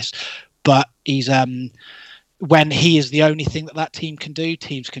people miss. But he's when he is the only thing that team can do,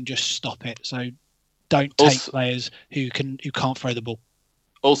 teams can just stop it. So don't take players who can't throw the ball.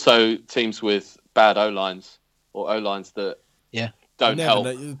 Also, teams with bad O-lines or O-lines that don't help.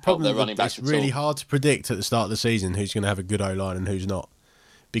 The problem their running backs. It's really hard to predict at the start of the season who's going to have a good O-line and who's not.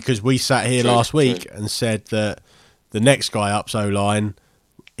 Because we sat here last week and said that the next guy up's O-line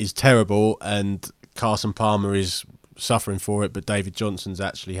is terrible and Carson Palmer is suffering for it, but David Johnson's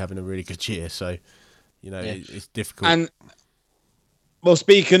actually having a really good year. So, it's difficult. And, well,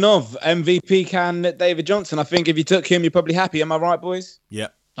 speaking of MVP candidate David Johnson, I think if you took him, you're probably happy. Am I right, boys? Yeah.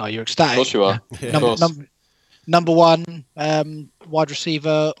 Oh, you're ecstatic. Of course you are. Yeah. Number 1 wide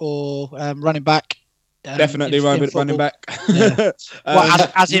receiver or running back. Definitely running back. Yeah.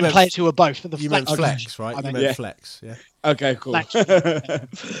 Well, as in players who are both. You meant flex, right? You meant flex, yeah. Okay, cool. And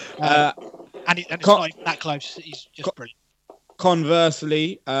it's not even that close. He's just brilliant.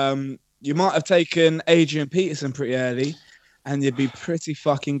 Conversely, you might have taken Adrian Peterson pretty early, and you'd be pretty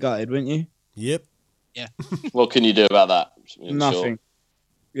fucking gutted, wouldn't you? Yep. Yeah. What can you do about that? Nothing.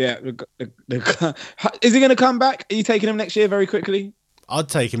 Yeah. Is he going to come back? Are you taking him next year very quickly? I'd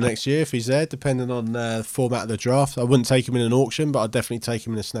take him next year if he's there, depending on the format of the draft. I wouldn't take him in an auction, but I'd definitely take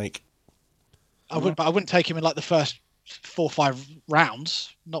him in a snake. I wouldn't take him in like the first 4 or 5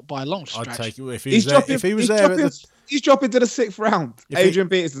 rounds, not by a long stretch. I'd take him if he was there. If he was there, he's dropping to the 6th round. Adrian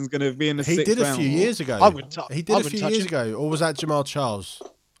Peterson's going to be in the 6th round. He did a few years ago. He did a few years ago, or was that Jamal Charles?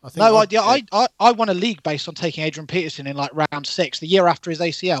 I won a league based on taking Adrian Peterson in like round 6, the year after his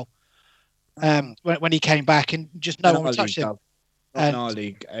ACL, when he came back, and just no one would touch him. In our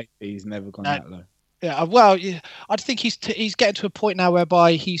league, he's never gone that low. Yeah, well, I think he's getting to a point now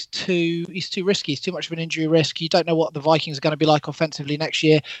whereby he's too risky. He's too much of an injury risk. You don't know what the Vikings are going to be like offensively next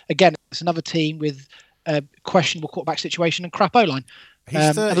year. Again, it's another team with a questionable quarterback situation and crap O-line.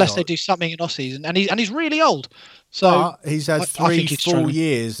 Unless they do something in off season, and he's really old. So he's had 3 full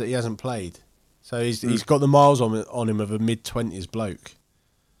years that he hasn't played. So he's got the miles on him of a mid-20s bloke.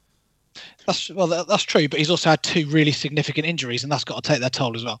 That's true, but he's also had 2 really significant injuries, and that's got to take their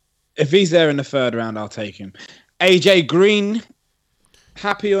toll as well. If he's there in the third round, I'll take him. AJ Green,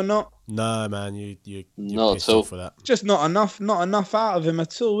 happy or not? No, man, you're Not pissed at all. off for that. Just not enough out of him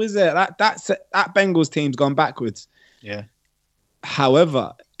at all, is there? That Bengals team's gone backwards. Yeah.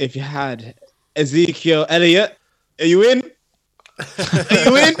 However, if you had Ezekiel Elliott, are you in? Are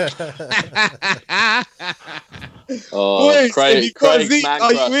you in? Oh, Boys, Craig, if you've got Craig Zeke, man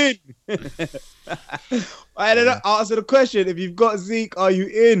are crush. you in? I didn't answer the question. If you've got Zeke, are you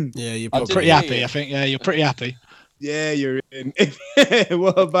in? Yeah, you're I probably did Pretty hear happy, you. I think. Yeah, you're pretty happy. Yeah, you're in.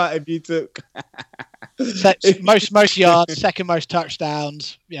 What about if you took Most yards, second most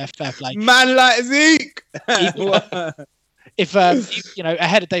touchdowns. Yeah, fair play. man like Zeke? If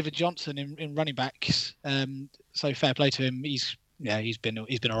ahead of David Johnson in running backs, so fair play to him. He's been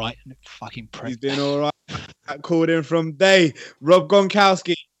all right. Fucking prick. He's been all right. I called in from day. Rob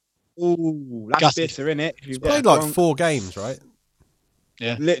Gronkowski. Ooh, that's Gusty. bitter, isn't it? He's played like 4 games, right?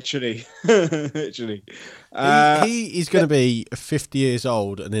 Literally. Literally. He is going to be 50 years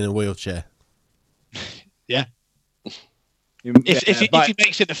old and in a wheelchair. If he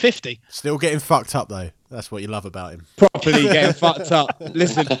makes it to 50, Still Getting fucked up though. That's what you love about him. properly getting fucked up.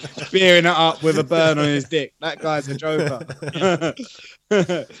 Listen, beering it up with a burn on his dick. That guy's a joker.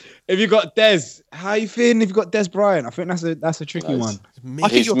 If you got Des, how you feeling if you got Des Bryant? I think that's a tricky one. I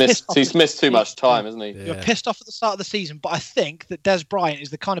think you're pissed off. He's missed too much time, hasn't he? You're pissed off at the start of the season, but I think that Des Bryant is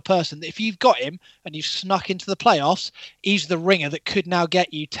the kind of person that if you've got him and you've snuck into the playoffs, he's the ringer that could now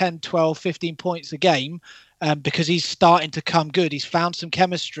get you 10, 12, 15 points a game because he's starting to come good. He's found some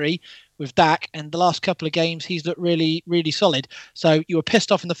chemistry with Dak, and the last couple of games he's looked really, really solid. So you were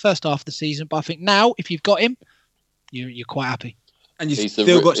pissed off in the first half of the season, but I think now if you've got him, you're quite happy. And you He's still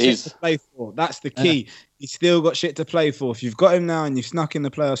the- got shit he's- to play for. That's the key. You still got shit to play for. If you've got him now and you've snuck in the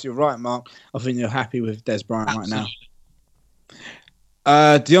playoffs, you're right, Mark. I think you're happy with Des Bryant right now.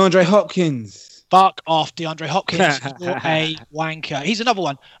 DeAndre Hopkins. Fuck off, DeAndre Hopkins. You're a wanker. He's another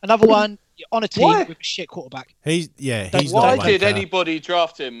one. You're on a team What? with a shit quarterback. He's not Why a did wanker. anybody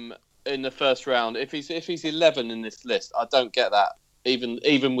draft him in the first round? If he's 11 in this list, I don't get that.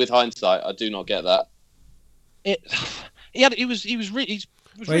 Even with hindsight, I do not get that. He was really.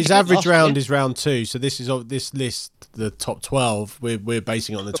 Well, his average round is round 2, so this list, the top 12. We're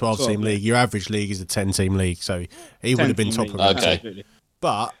basing it on the 12-team league. Your average league is a 10-team league, so he would have been top of round Okay. 2.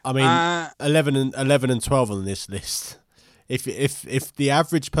 But I mean, 11 and 12 on this list. If the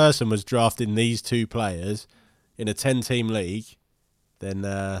average person was drafting these 2 players in a 10-team league, then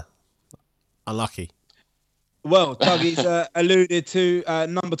unlucky. Well, Tuggy's alluded to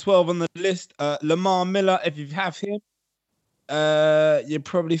number 12 on the list, Lamar Miller. If you have him, you're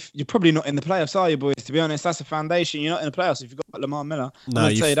probably not in the playoffs, are you, boys? To be honest, that's a foundation. You're not in the playoffs if you've got Lamar Miller. I'm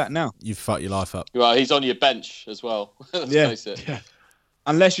going to tell you that now. You've fucked your life up. Well, he's on your bench as well. Let's Yeah. face it.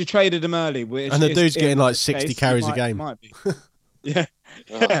 Unless you traded him early. Which And the is- dude's getting like is 60 the case, carries he a game. Might be. Yeah.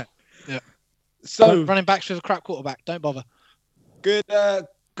 Oh. Yeah. So running backs with a crap quarterback. Don't bother.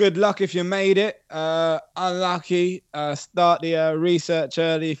 good luck if you made it. Unlucky. Start the research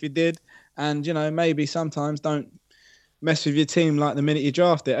early if you did, and maybe sometimes don't mess with your team like the minute you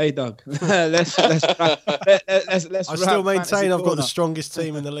draft it. Hey, Doug. let's I still wrap maintain Fantasy I've got Corner. the strongest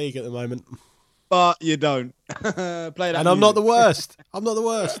team in the league at the moment. But you don't. Play that And I'm not the music. worst. I'm not the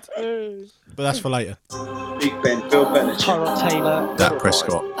worst. But that's for later. Big Ben, Bill Bennett, Tyrod Taylor. Dak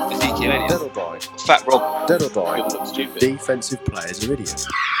Prescott. Ezekiel Elliott. Little Boy, Fat Rob. Little Boy, Good look stupid. defensive players are idiots.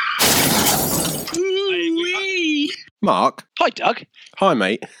 Mark. Hi, Doug. Hi,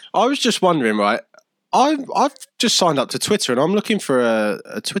 mate. I was just wondering, right? I've just signed up to Twitter and I'm looking for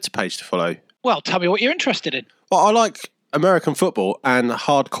a Twitter page to follow. Well, tell me what you're interested in. Well, I like American football and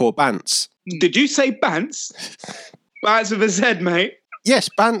hardcore bants. Did you say Bants? Bants with a Z, mate. Yes,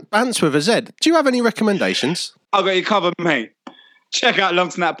 bants with a Z. Do you have any recommendations? I got you covered, mate. Check out Long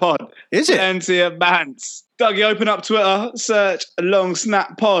Snap Pod. Is it? Plenty of bants. Dougie, open up Twitter, search Long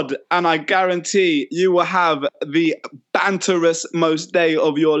Snap Pod, and I guarantee you will have the banterous most day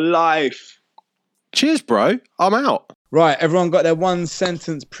of your life. Cheers, bro. I'm out. Right, everyone got their one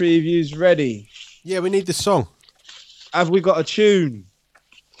sentence previews ready. Yeah, we need the song. Have we got a tune?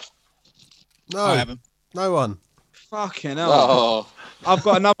 No, I haven't. no one. Fucking hell. Oh, I've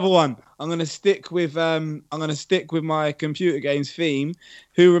got another one. I'm gonna stick with my computer games theme.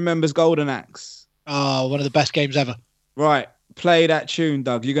 Who remembers Golden Axe? Oh, one of the best games ever. Right. Play that tune,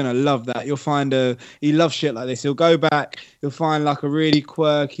 Doug. You're gonna love that. You'll find he loves shit like this. He'll go back. He'll find like a really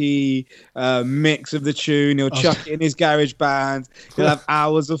quirky mix of the tune. He'll chuck it in his garage band. He'll have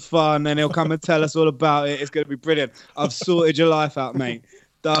hours of fun, and he'll come and tell us all about it. It's gonna be brilliant. I've sorted your life out, mate.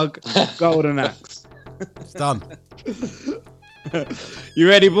 Doug, Golden Axe. It's done. You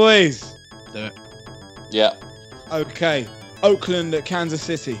ready, boys? Do it. Yeah. Okay. Oakland at Kansas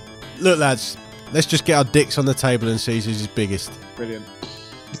City. Look, lads, let's just get our dicks on the table and see who's biggest. Brilliant.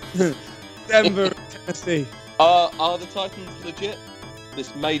 Denver at Tennessee. Are the Titans legit?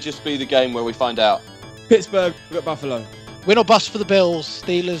 This may just be the game where we find out. Pittsburgh at Buffalo. Win or bust for the Bills.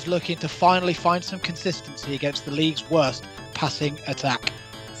 Steelers looking to finally find some consistency against the league's worst passing attack.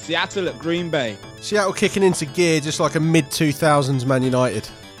 Seattle at Green Bay. Seattle kicking into gear just like a mid-2000s Man United.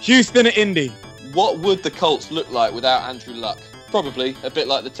 Houston at Indy. What would the Colts look like without Andrew Luck? Probably a bit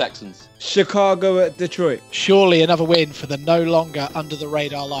like the Texans. Chicago at Detroit. Surely another win for the no longer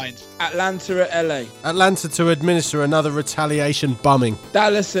under-the-radar Lions. Atlanta at LA. Atlanta to administer another retaliation bumming.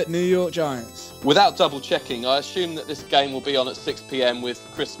 Dallas at New York Giants. Without double checking, I assume that this game will be on at 6 p.m. with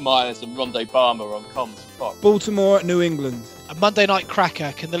Chris Myers and Rondé Barber on comms for Fox. Baltimore at New England. A Monday night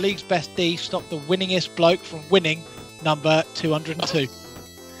cracker. Can the league's best D stop the winningest bloke from winning number 202?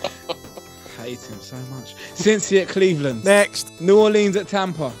 I hate him so much. Cincy at Cleveland. Next. New Orleans at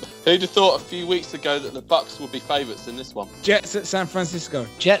Tampa. Who'd have thought a few weeks ago that the Bucks would be favourites in this one? Jets at San Francisco.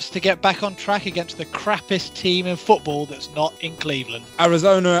 Jets to get back on track against the crappiest team in football that's not in Cleveland.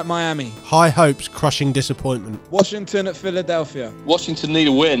 Arizona at Miami. High hopes, crushing disappointment. Washington at Philadelphia. Washington need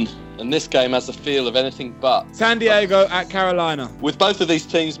a win, and this game has the feel of anything but. San Diego at Carolina. With both of these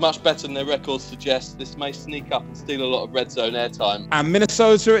teams much better than their records suggest, this may sneak up and steal a lot of red zone airtime. And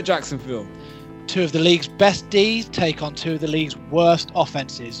Minnesota at Jacksonville. Two of the league's best Ds take on two of the league's worst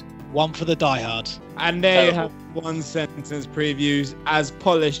offenses. One for the diehards. And there you have one sentence previews as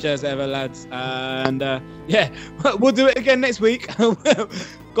polished as ever, lads. And yeah, we'll do it again next week.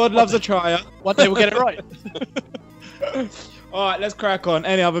 God loves a trier. One day we'll get it right. All right, let's crack on.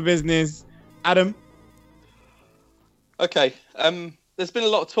 Any other business? Adam? Okay, there's been a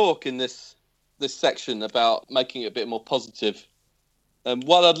lot of talk in this section about making it a bit more positive.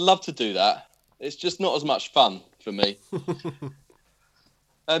 While I'd love to do that, it's just not as much fun for me.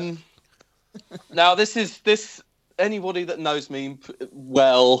 Now, this anybody that knows me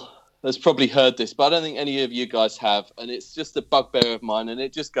well has probably heard this, but I don't think any of you guys have, and it's just a bugbear of mine, and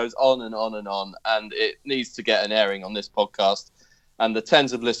it just goes on and on and on, and it needs to get an airing on this podcast. And the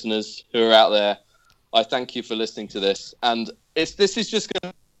tens of listeners who are out there, I thank you for listening to this. And this is just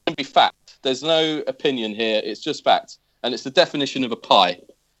going to be fact. There's no opinion here. It's just fact, and it's the definition of a pie.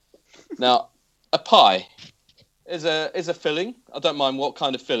 Now, a pie is a filling. I don't mind what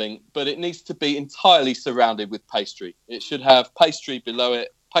kind of filling, but it needs to be entirely surrounded with pastry. It should have pastry below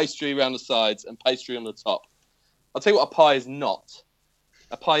it, pastry around the sides, and pastry on the top. I'll tell you what a pie is not.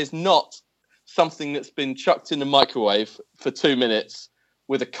 A pie is not something that's been chucked in the microwave for 2 minutes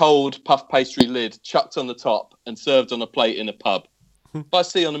with a cold puff pastry lid chucked on the top and served on a plate in a pub. If I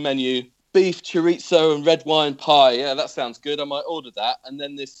see on the menu, beef, chorizo, and red wine pie, yeah, that sounds good. I might order that. And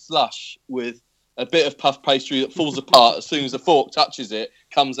then this slush with a bit of puff pastry that falls apart as soon as the fork touches it,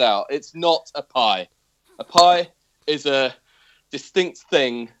 comes out. It's not a pie. A pie is a distinct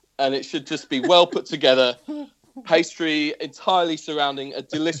thing, and it should just be well put together. Pastry entirely surrounding a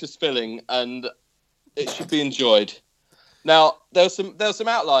delicious filling, and it should be enjoyed. Now, there's some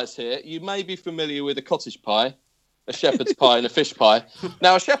outliers here. You may be familiar with a cottage pie, a shepherd's pie, and a fish pie.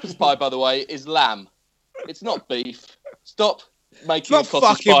 Now, a shepherd's pie, by the way, is lamb. It's not beef. Stop making a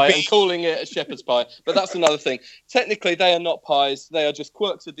cottage pie and calling it a shepherd's pie. But that's another thing. Technically, they are not pies. They are just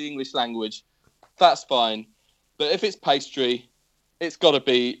quirks of the English language. That's fine. But if it's pastry, it's got to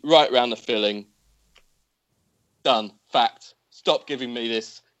be right round the filling. Done. Fact. Stop giving me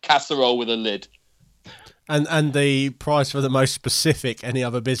this casserole with a lid. And the prize for the most specific any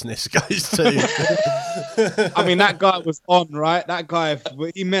other business goes to. I mean, that guy was on, right? That guy,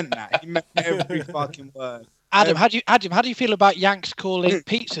 he meant that. He meant every fucking word. Adam, how do you feel about Yanks calling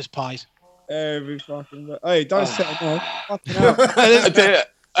pizzas pies? Every fucking word. Hey, don't set him off. Fucking hell. There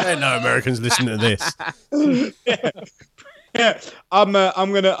are no Americans listening to this. Yeah, I'm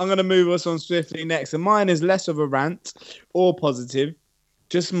gonna move us on swiftly next, and mine is less of a rant or positive,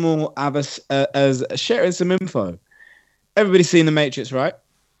 just more as sharing some info. Everybody's seen The Matrix, right?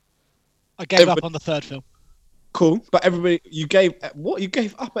 I gave up on the third film. Cool, but you gave up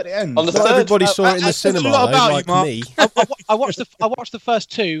at the end. On the third, everybody saw it in the cinema, like me. I watched the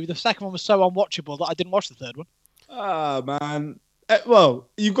first two. The second one was so unwatchable that I didn't watch the third one. Ah, man. Well,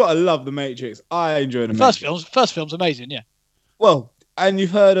 you've got to love The Matrix. I enjoy The Matrix. First film's amazing, yeah. Well, and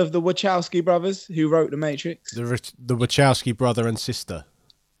you've heard of the Wachowski brothers who wrote The Matrix? The Wachowski brother and sister.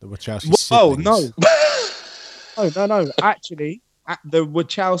 The Wachowski siblings. Oh, no. Actually, the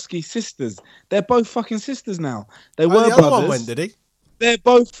Wachowski sisters. They're both fucking sisters now. They were the brothers. other one went, did he? They're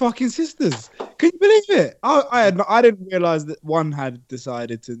both fucking sisters. Can you believe it? I didn't realize that one had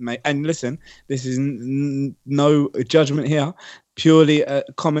decided to make. And listen, this is no judgment here. Purely a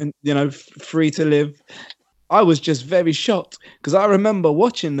comment, free to live. I was just very shocked because I remember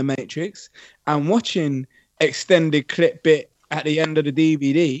watching The Matrix and watching extended clip bit at the end of the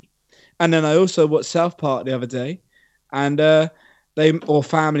DVD, and then I also watched South Park the other day, and or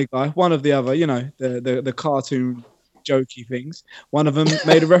Family Guy, one of the other, the cartoon jokey things. One of them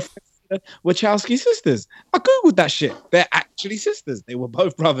made a reference to the Wachowski sisters. I googled that shit. They're actually sisters. They were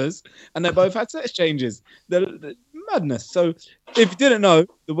both brothers, and they both had sex changes. The madness. So, if you didn't know,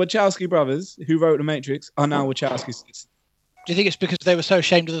 the Wachowski brothers who wrote The Matrix are now Wachowski sisters. Do you think it's because they were so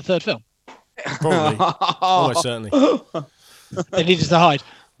ashamed of the third film? Probably. Almost certainly. They needed to hide.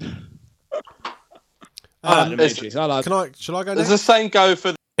 I like The Matrix. Shall I go next? Does the same go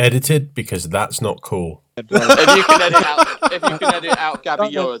for? Edited because that's not cool. If you can edit out Gabby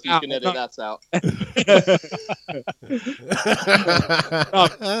Yorath, you can edit that out.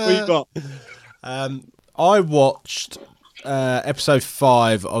 What you got? I watched episode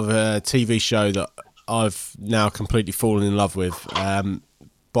 5 of a TV show that I've now completely fallen in love with,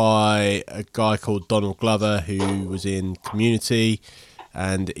 by a guy called Donald Glover, who was in Community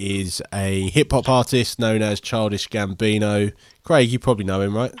and is a hip hop artist known as Childish Gambino. Craig, you probably know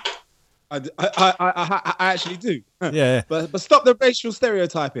him, right? I actually do. Yeah, but stop the racial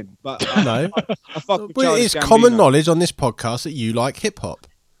stereotyping. But no, I fuck with well, it's Childish common Gambino. knowledge on this podcast that you like hip hop.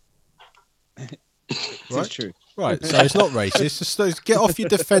 It's true. Right, so it's not racist. Just get off your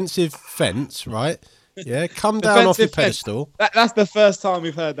defensive fence, right? Yeah, come down off your pedestal. That's the first time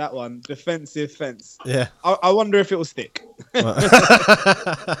we've heard that one. Defensive fence. Yeah. I wonder if it will stick.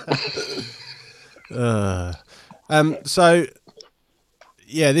 So,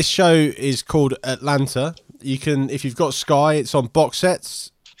 yeah, this show is called Atlanta. You can, if you've got Sky, it's on box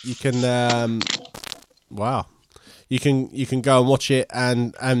sets. You can, wow. You can go and watch it,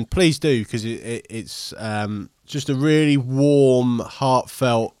 and please do, because it's just a really warm,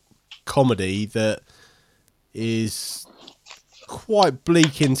 heartfelt comedy that is quite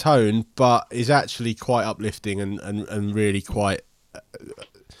bleak in tone, but is actually quite uplifting and really quite.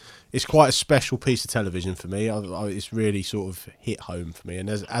 It's quite a special piece of television for me. It's really sort of hit home for me, and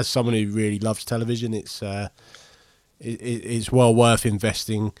as someone who really loves television, it's well worth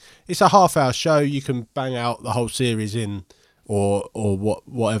investing. It's a half-hour show. You can bang out the whole series in, or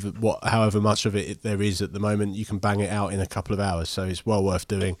however much of it there is at the moment. You can bang it out in a couple of hours, so it's well worth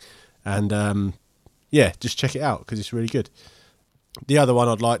doing. And yeah, just check it out because it's really good. The other one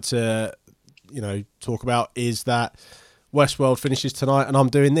I'd like to, talk about is that Westworld finishes tonight, and I'm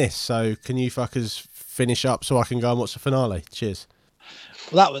doing this. So can you fuckers finish up so I can go and watch the finale? Cheers.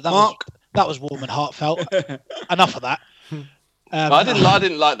 Well, that was warm and heartfelt. Enough of that. I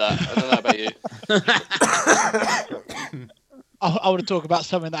didn't like that. I don't know about you. I want to talk about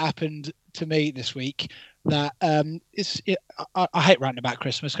something that happened to me this week. That I hate ranting about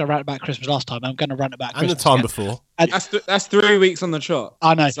Christmas. I ranted about Christmas last time. I'm going to rant about Christmas and the time again. before. And That's 3 weeks on the trot.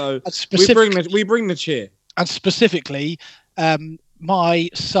 I know. So And we bring the cheer. And specifically, my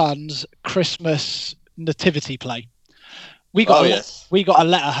son's Christmas nativity play. We got a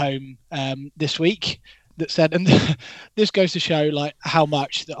letter home this week that said, and this goes to show like how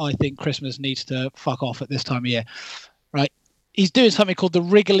much that I think Christmas needs to fuck off at this time of year, right? He's doing something called the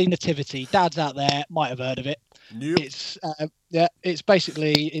Wrigley Nativity. Dads out there might have heard of it. Yep. It's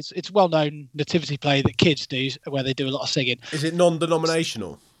basically it's well-known nativity play that kids do where they do a lot of singing. Is it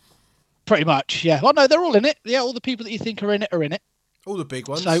non-denominational? Pretty much, yeah. Well, no, they're all in it. Yeah, all the people that you think are in it are in it. All the big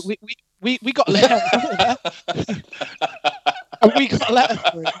ones. So we got a letter, and we got a letter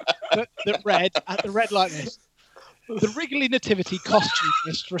that read like this: the Wrigley Nativity Costume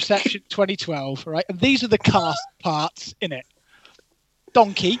List Reception 2012. Right, and these are the cast parts in it: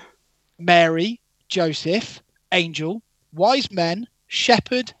 Donkey, Mary, Joseph, Angel, Wise Men,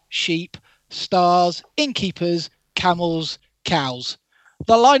 Shepherd, Sheep, Stars, Innkeepers, Camels, Cows.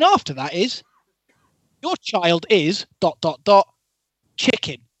 The line after that is, your child is ...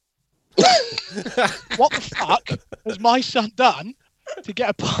 chicken. What the fuck has my son done to get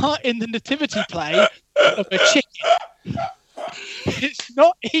a part in the nativity play of a chicken? It's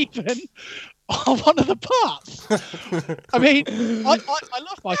not even one of the parts. I mean, I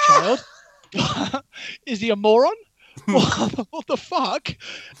love my child, but is he a moron? What the fuck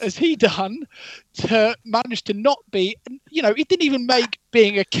has he done to manage to not be, he didn't even make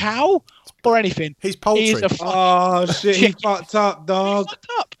being a cow or anything. He's poultry. He's a Shit, he fucked up, dog.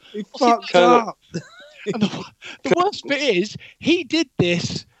 He fucked up. And the worst bit is he did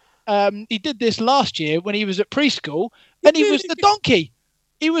this last year when he was at preschool, and he was the donkey.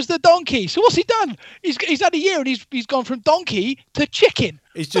 He was the donkey. So what's he done? He's had a year and he's gone from donkey to chicken.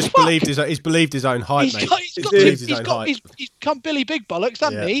 He's just believed his own hype, mate. He's become Billy Big Bollocks,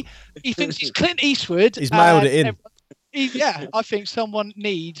 hasn't he? He thinks he's Clint Eastwood. He's mailed it in. I think someone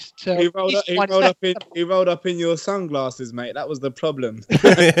needs to. He rolled up in your sunglasses, mate. That was the problem.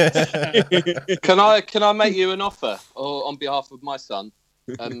 Can I make you an offer, or on behalf of my son?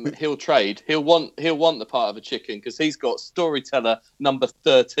 He'll trade. He'll want the part of a chicken because he's got storyteller number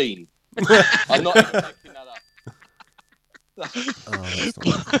 13. I'm not even making that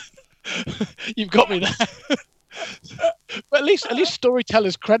up. You've got me there. But at least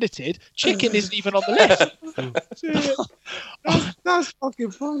storyteller's credited. Chicken isn't even on the list. That's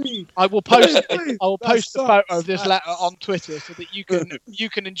fucking funny. I will post a photo of this letter on Twitter so that you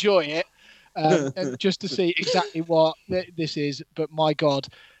can enjoy it. Just to see exactly what this is, but my God,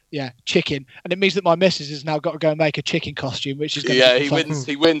 chicken, and it means that my missus has now got to go and make a chicken costume, which is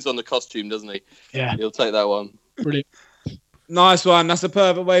he wins on the costume, doesn't he? Yeah, he'll take that one. Brilliant, nice one. That's a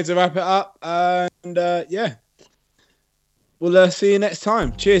perfect way to wrap it up, and we'll see you next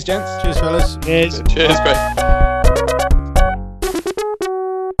time. Cheers, gents. Cheers, fellas. Cheers, great.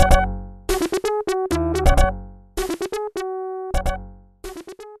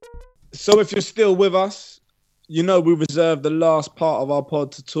 So if you're still with us, you know we reserved the last part of our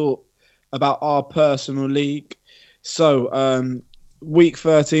pod to talk about our personal league. So week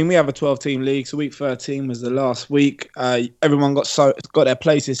 13, we have a 12-team league. So week 13 was the last week. Everyone got their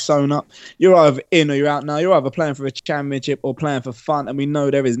places sewn up. You're either in or you're out now. You're either playing for a championship or playing for fun. And we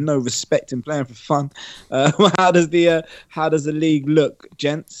know there is no respect in playing for fun. How does the league look,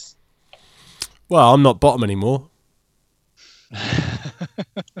 gents? Well, I'm not bottom anymore.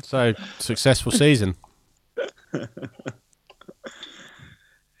 So successful season.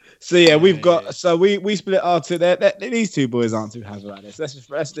 So yeah, we've got we split our two. These two boys aren't too happy about this.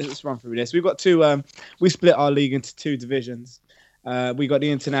 Let's run through this. We've got two. We split our league into two divisions. We got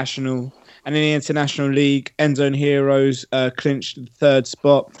the international, and in the international league, Endzone Heroes clinched the third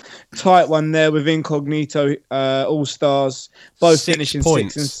spot. Tight one there with Incognito All Stars, both finishing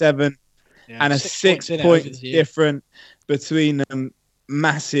 6 and 7, and a 6 point difference between them.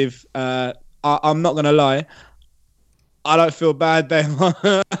 Massive. I'm not gonna lie. I don't feel bad, Damon.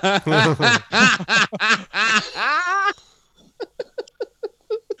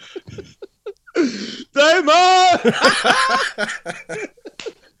 Damon!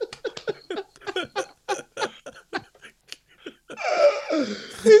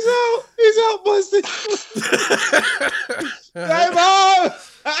 He's out, busted. Damon!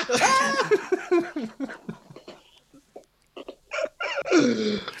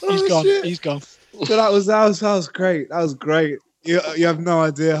 He's gone. So that was great. That was great. You have no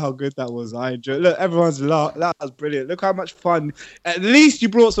idea how good that was. I enjoyed it. Look, everyone's laughed. That was brilliant. Look how much fun. At least you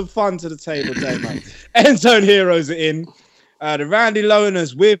brought some fun to the table, mate. Endzone Heroes are in. The Randy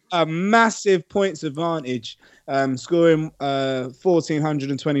Loners with a massive points advantage, scoring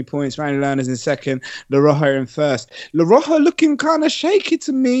 1,420 points. Randy Loners in second, La Roja in first. La Roja looking kind of shaky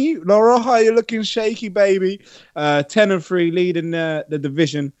to me. La Roja, you're looking shaky, baby. 10-3 leading the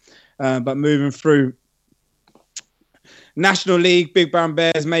division, but moving through. National League, Big Brown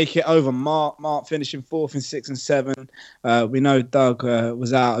Bears make it over Mark finishing 4th in 6 and 7. We know Doug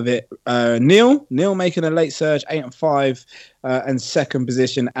was out of it. Neil making a late surge, 8 and 5, and second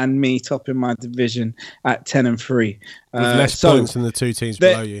position, and me topping my division at 10 and 3. With less points than the two teams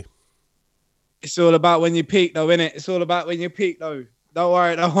below you. It's all about when you peak, though, innit? It's all about when you peak, though. Don't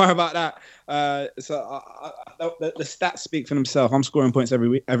worry about that. The stats speak for themselves. I'm scoring points every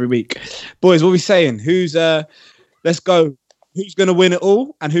week. Boys, what are we saying? Who's let's go. Who's going to win it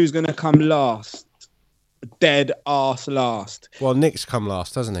all and who's going to come last? Dead arse last. Well, Nick's come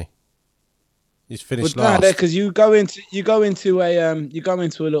last, hasn't he? He's finished last. Because you go into a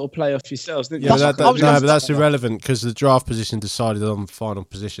little playoff yourselves. Yeah, but that's irrelevant because the draft position decided on the final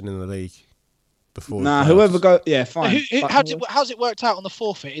position in the league. Before whoever fine. How's it worked out on the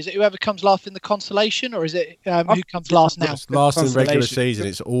forfeit? Is it whoever comes last in the consolation, or is it who comes last now? Last in regular season.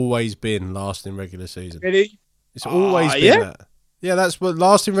 It's always been last in regular season. Really? It's always been that. Yeah, that's what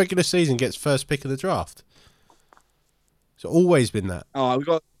last in regular season gets first pick of the draft. It's always been that. Oh, we've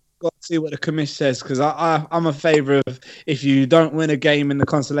got to see what the commish says, because I'm a favour of if you don't win a game in the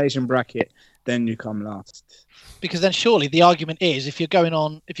consolation bracket, then you come last. Because then surely the argument is if you're going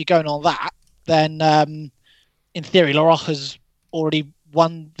on that, then in theory La Roja's already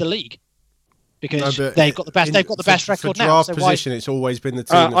won the league. Because they've got the best record now. Draft position, it's always been the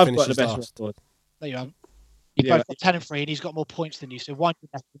team that finishes last. Record. No, you haven't. You've both got 10 and 3, and he's got more points than you. So why?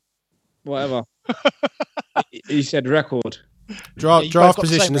 Whatever. He said record. Draft you both got the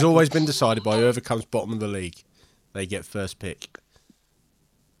position same has record. always been decided by whoever comes bottom of the league. They get first pick.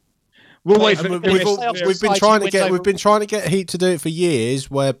 We'll Wait, wait for and the we've- commission. we've- We've been Society trying to wins get over- we've been trying to get Heat to do it for years,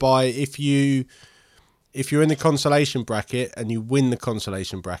 whereby if you're in the consolation bracket and you win the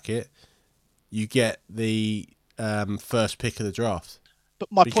consolation bracket, you get the first pick of the draft.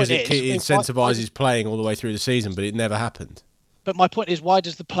 But my Because point it is, incentivises playing all the way through the season, but it never happened. But my point is, why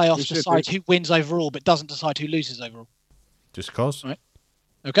does the playoffs We should decide do. who wins overall, but doesn't decide who loses overall? Just cause. Right.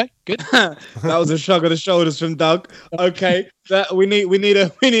 Okay, good. That was a shrug of the shoulders from Doug. Okay, that we need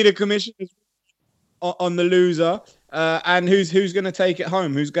a commission on the loser, and who's going to take it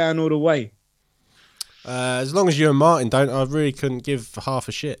home? Who's going all the way? As long as you and Martin don't, I really couldn't give half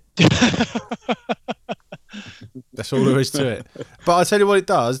a shit. That's all there is to it. But I tell you what it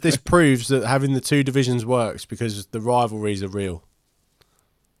does. This proves that having the two divisions works because the rivalries are real.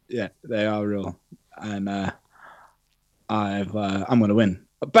 Yeah, they are real, and I'm going to win.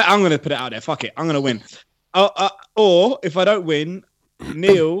 But I'm going to put it out there. Fuck it, I'm going to win. Or if I don't win,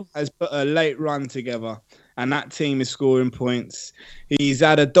 Neil has put a late run together, and that team is scoring points. He's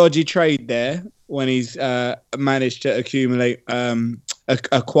had a dodgy trade there when he's managed to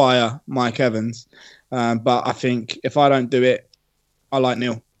acquire Mike Evans. But I think if I don't do it, I like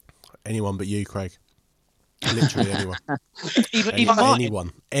Neil. Anyone but you, Craig. Literally anyone. even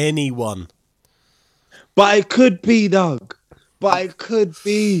Martin. Anyone. But it could be, Doug. But it could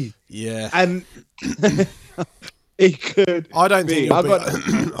be. Yeah. And it could I don't think be. you'll I've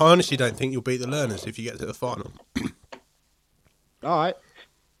beat, I honestly don't think you'll beat the Learners if you get to the final. All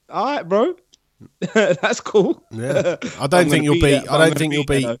right, bro. That's cool. Yeah. I don't think you'll beat. I don't think you'll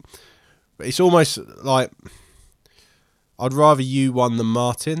beat. But it's almost like I'd rather you won than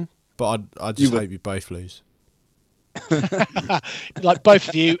Martin, but I just hope you both lose. Like both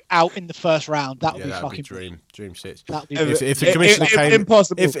of you out in the first round. That would be that'd fucking be dream six. That'd be If the commissioner came,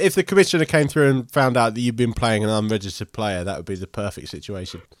 impossible. if the commissioner came through and found out that you've been playing an unregistered player, that would be the perfect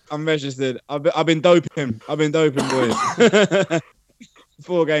situation. I'm registered. I've been doping. I've been doping, boys.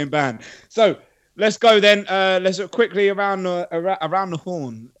 4-game ban. So let's go then. Let's look quickly around the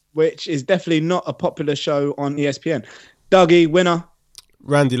horn, which is definitely not a popular show on ESPN. Dougie, winner.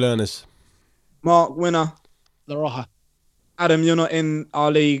 Randy Learners. Mark, winner. La Roja. Adam, you're not in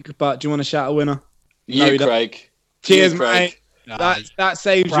our league, but do you want to shout a winner? You, No, you don't. Craig. Cheers, You, Craig. mate. That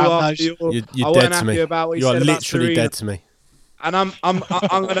saves you Brown after nose. your. You're I dead weren't to happy me. about what You are said about literally Serena. dead to me. And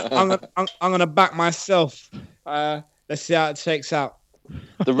I'm gonna back myself. Let's see how it shakes out.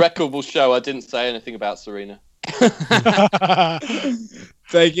 The record will show I didn't say anything about Serena.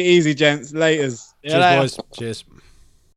 Take it easy, gents. Laters. Cheers, boys. Cheers.